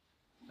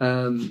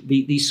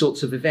these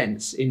sorts of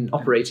events in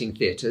operating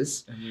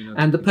theatres,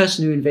 and the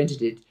person who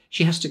invented it,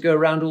 she has to go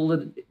around all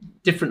the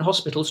different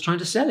hospitals trying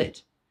to sell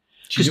it.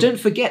 Because don't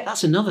forget,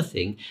 that's another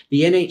thing.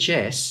 The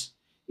NHS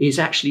is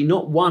actually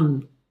not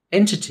one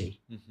entity.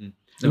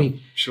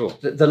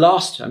 The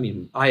last,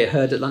 I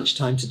heard at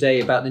lunchtime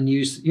today about the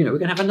news, we're going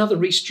to have another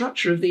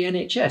restructure of the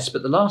NHS,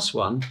 but the last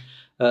one,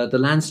 the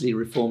Lansley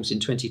reforms in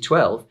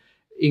 2012,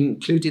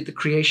 included the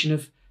creation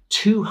of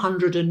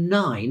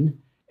 209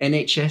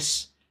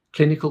 NHS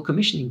clinical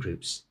commissioning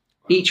groups,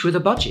 each with a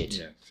budget.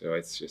 Yeah, so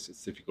it's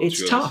difficult.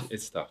 It's tough.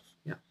 It's tough.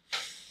 Yeah.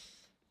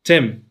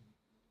 Tim,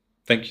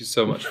 thank you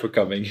so much for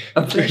coming.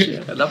 A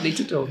pleasure. Lovely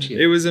to talk to you.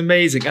 It was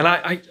amazing, and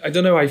I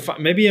don't know.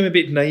 Maybe I'm a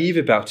bit naive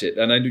about it,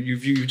 and I know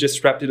you've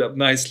just wrapped it up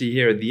nicely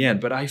here at the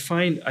end. But I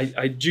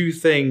do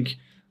think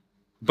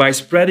by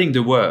spreading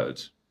the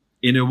word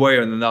in a way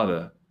or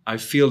another, I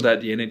feel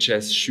that the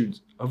NHS should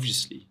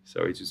obviously,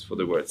 sorry just for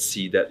the word,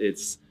 see that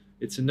it's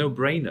a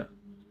no-brainer.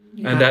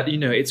 Yeah. And that,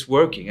 it's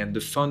working, and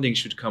the funding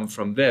should come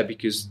from there,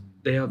 because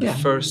they are the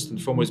first and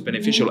foremost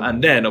beneficial.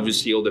 And then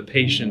obviously all the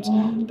patients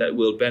that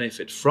will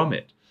benefit from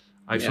it.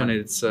 I find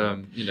it's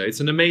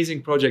an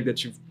amazing project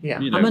that you've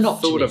I'm an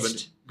optimist. thought of.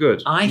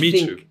 Good. Me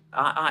too.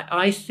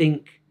 I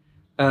think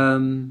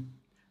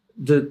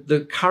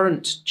the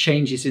current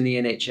changes in the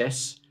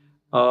NHS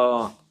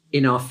are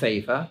in our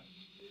favour.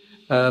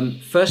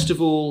 First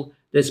of all,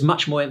 there's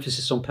much more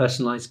emphasis on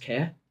personalised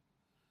care.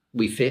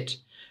 We fit.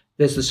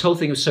 There's this whole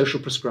thing of social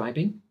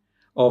prescribing,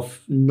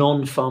 of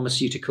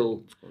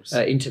non-pharmaceutical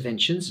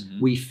interventions. Mm-hmm.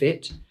 We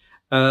fit.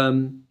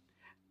 And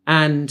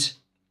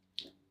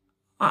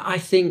I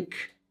think,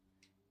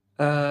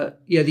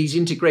 these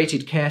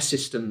integrated care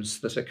systems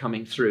that are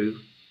coming through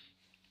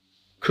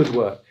could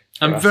work.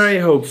 I'm very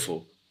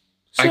hopeful.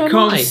 I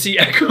can't see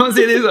it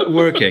isn't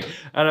working.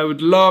 And I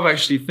would love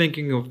actually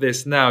thinking of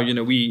this now. You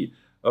know, we're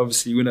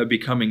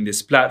becoming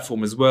this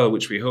platform as well,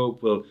 which we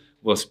hope will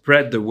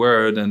spread the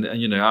word. And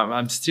you know,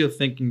 I'm still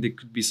thinking there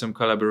could be some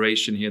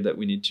collaboration here that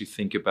we need to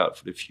think about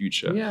for the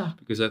future. Yeah.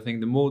 Because I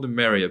think the more the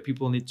merrier.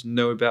 People need to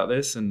know about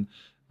this. And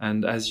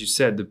as you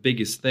said, the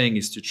biggest thing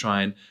is to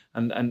try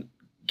and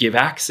give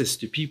access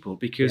to people,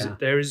 because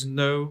there's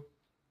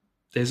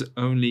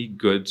only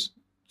good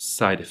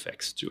side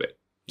effects to it.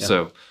 Yeah.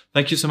 So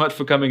thank you so much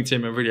for coming,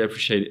 Tim. I really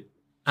appreciate it.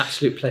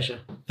 Absolute pleasure.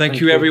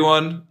 Thank you,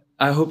 everyone.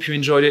 I hope you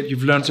enjoyed it.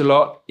 You've learned a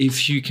lot.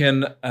 If you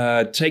can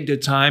take the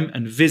time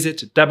and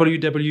visit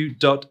www.ae-sop.org,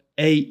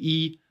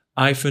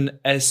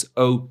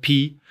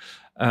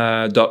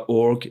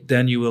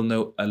 then you will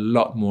know a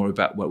lot more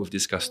about what we've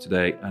discussed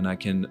today. And I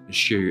can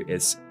assure you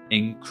it's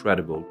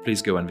incredible.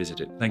 Please go and visit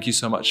it. Thank you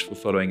so much for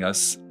following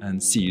us,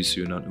 and see you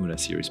soon on Una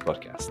Series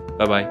Podcast.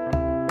 Bye-bye.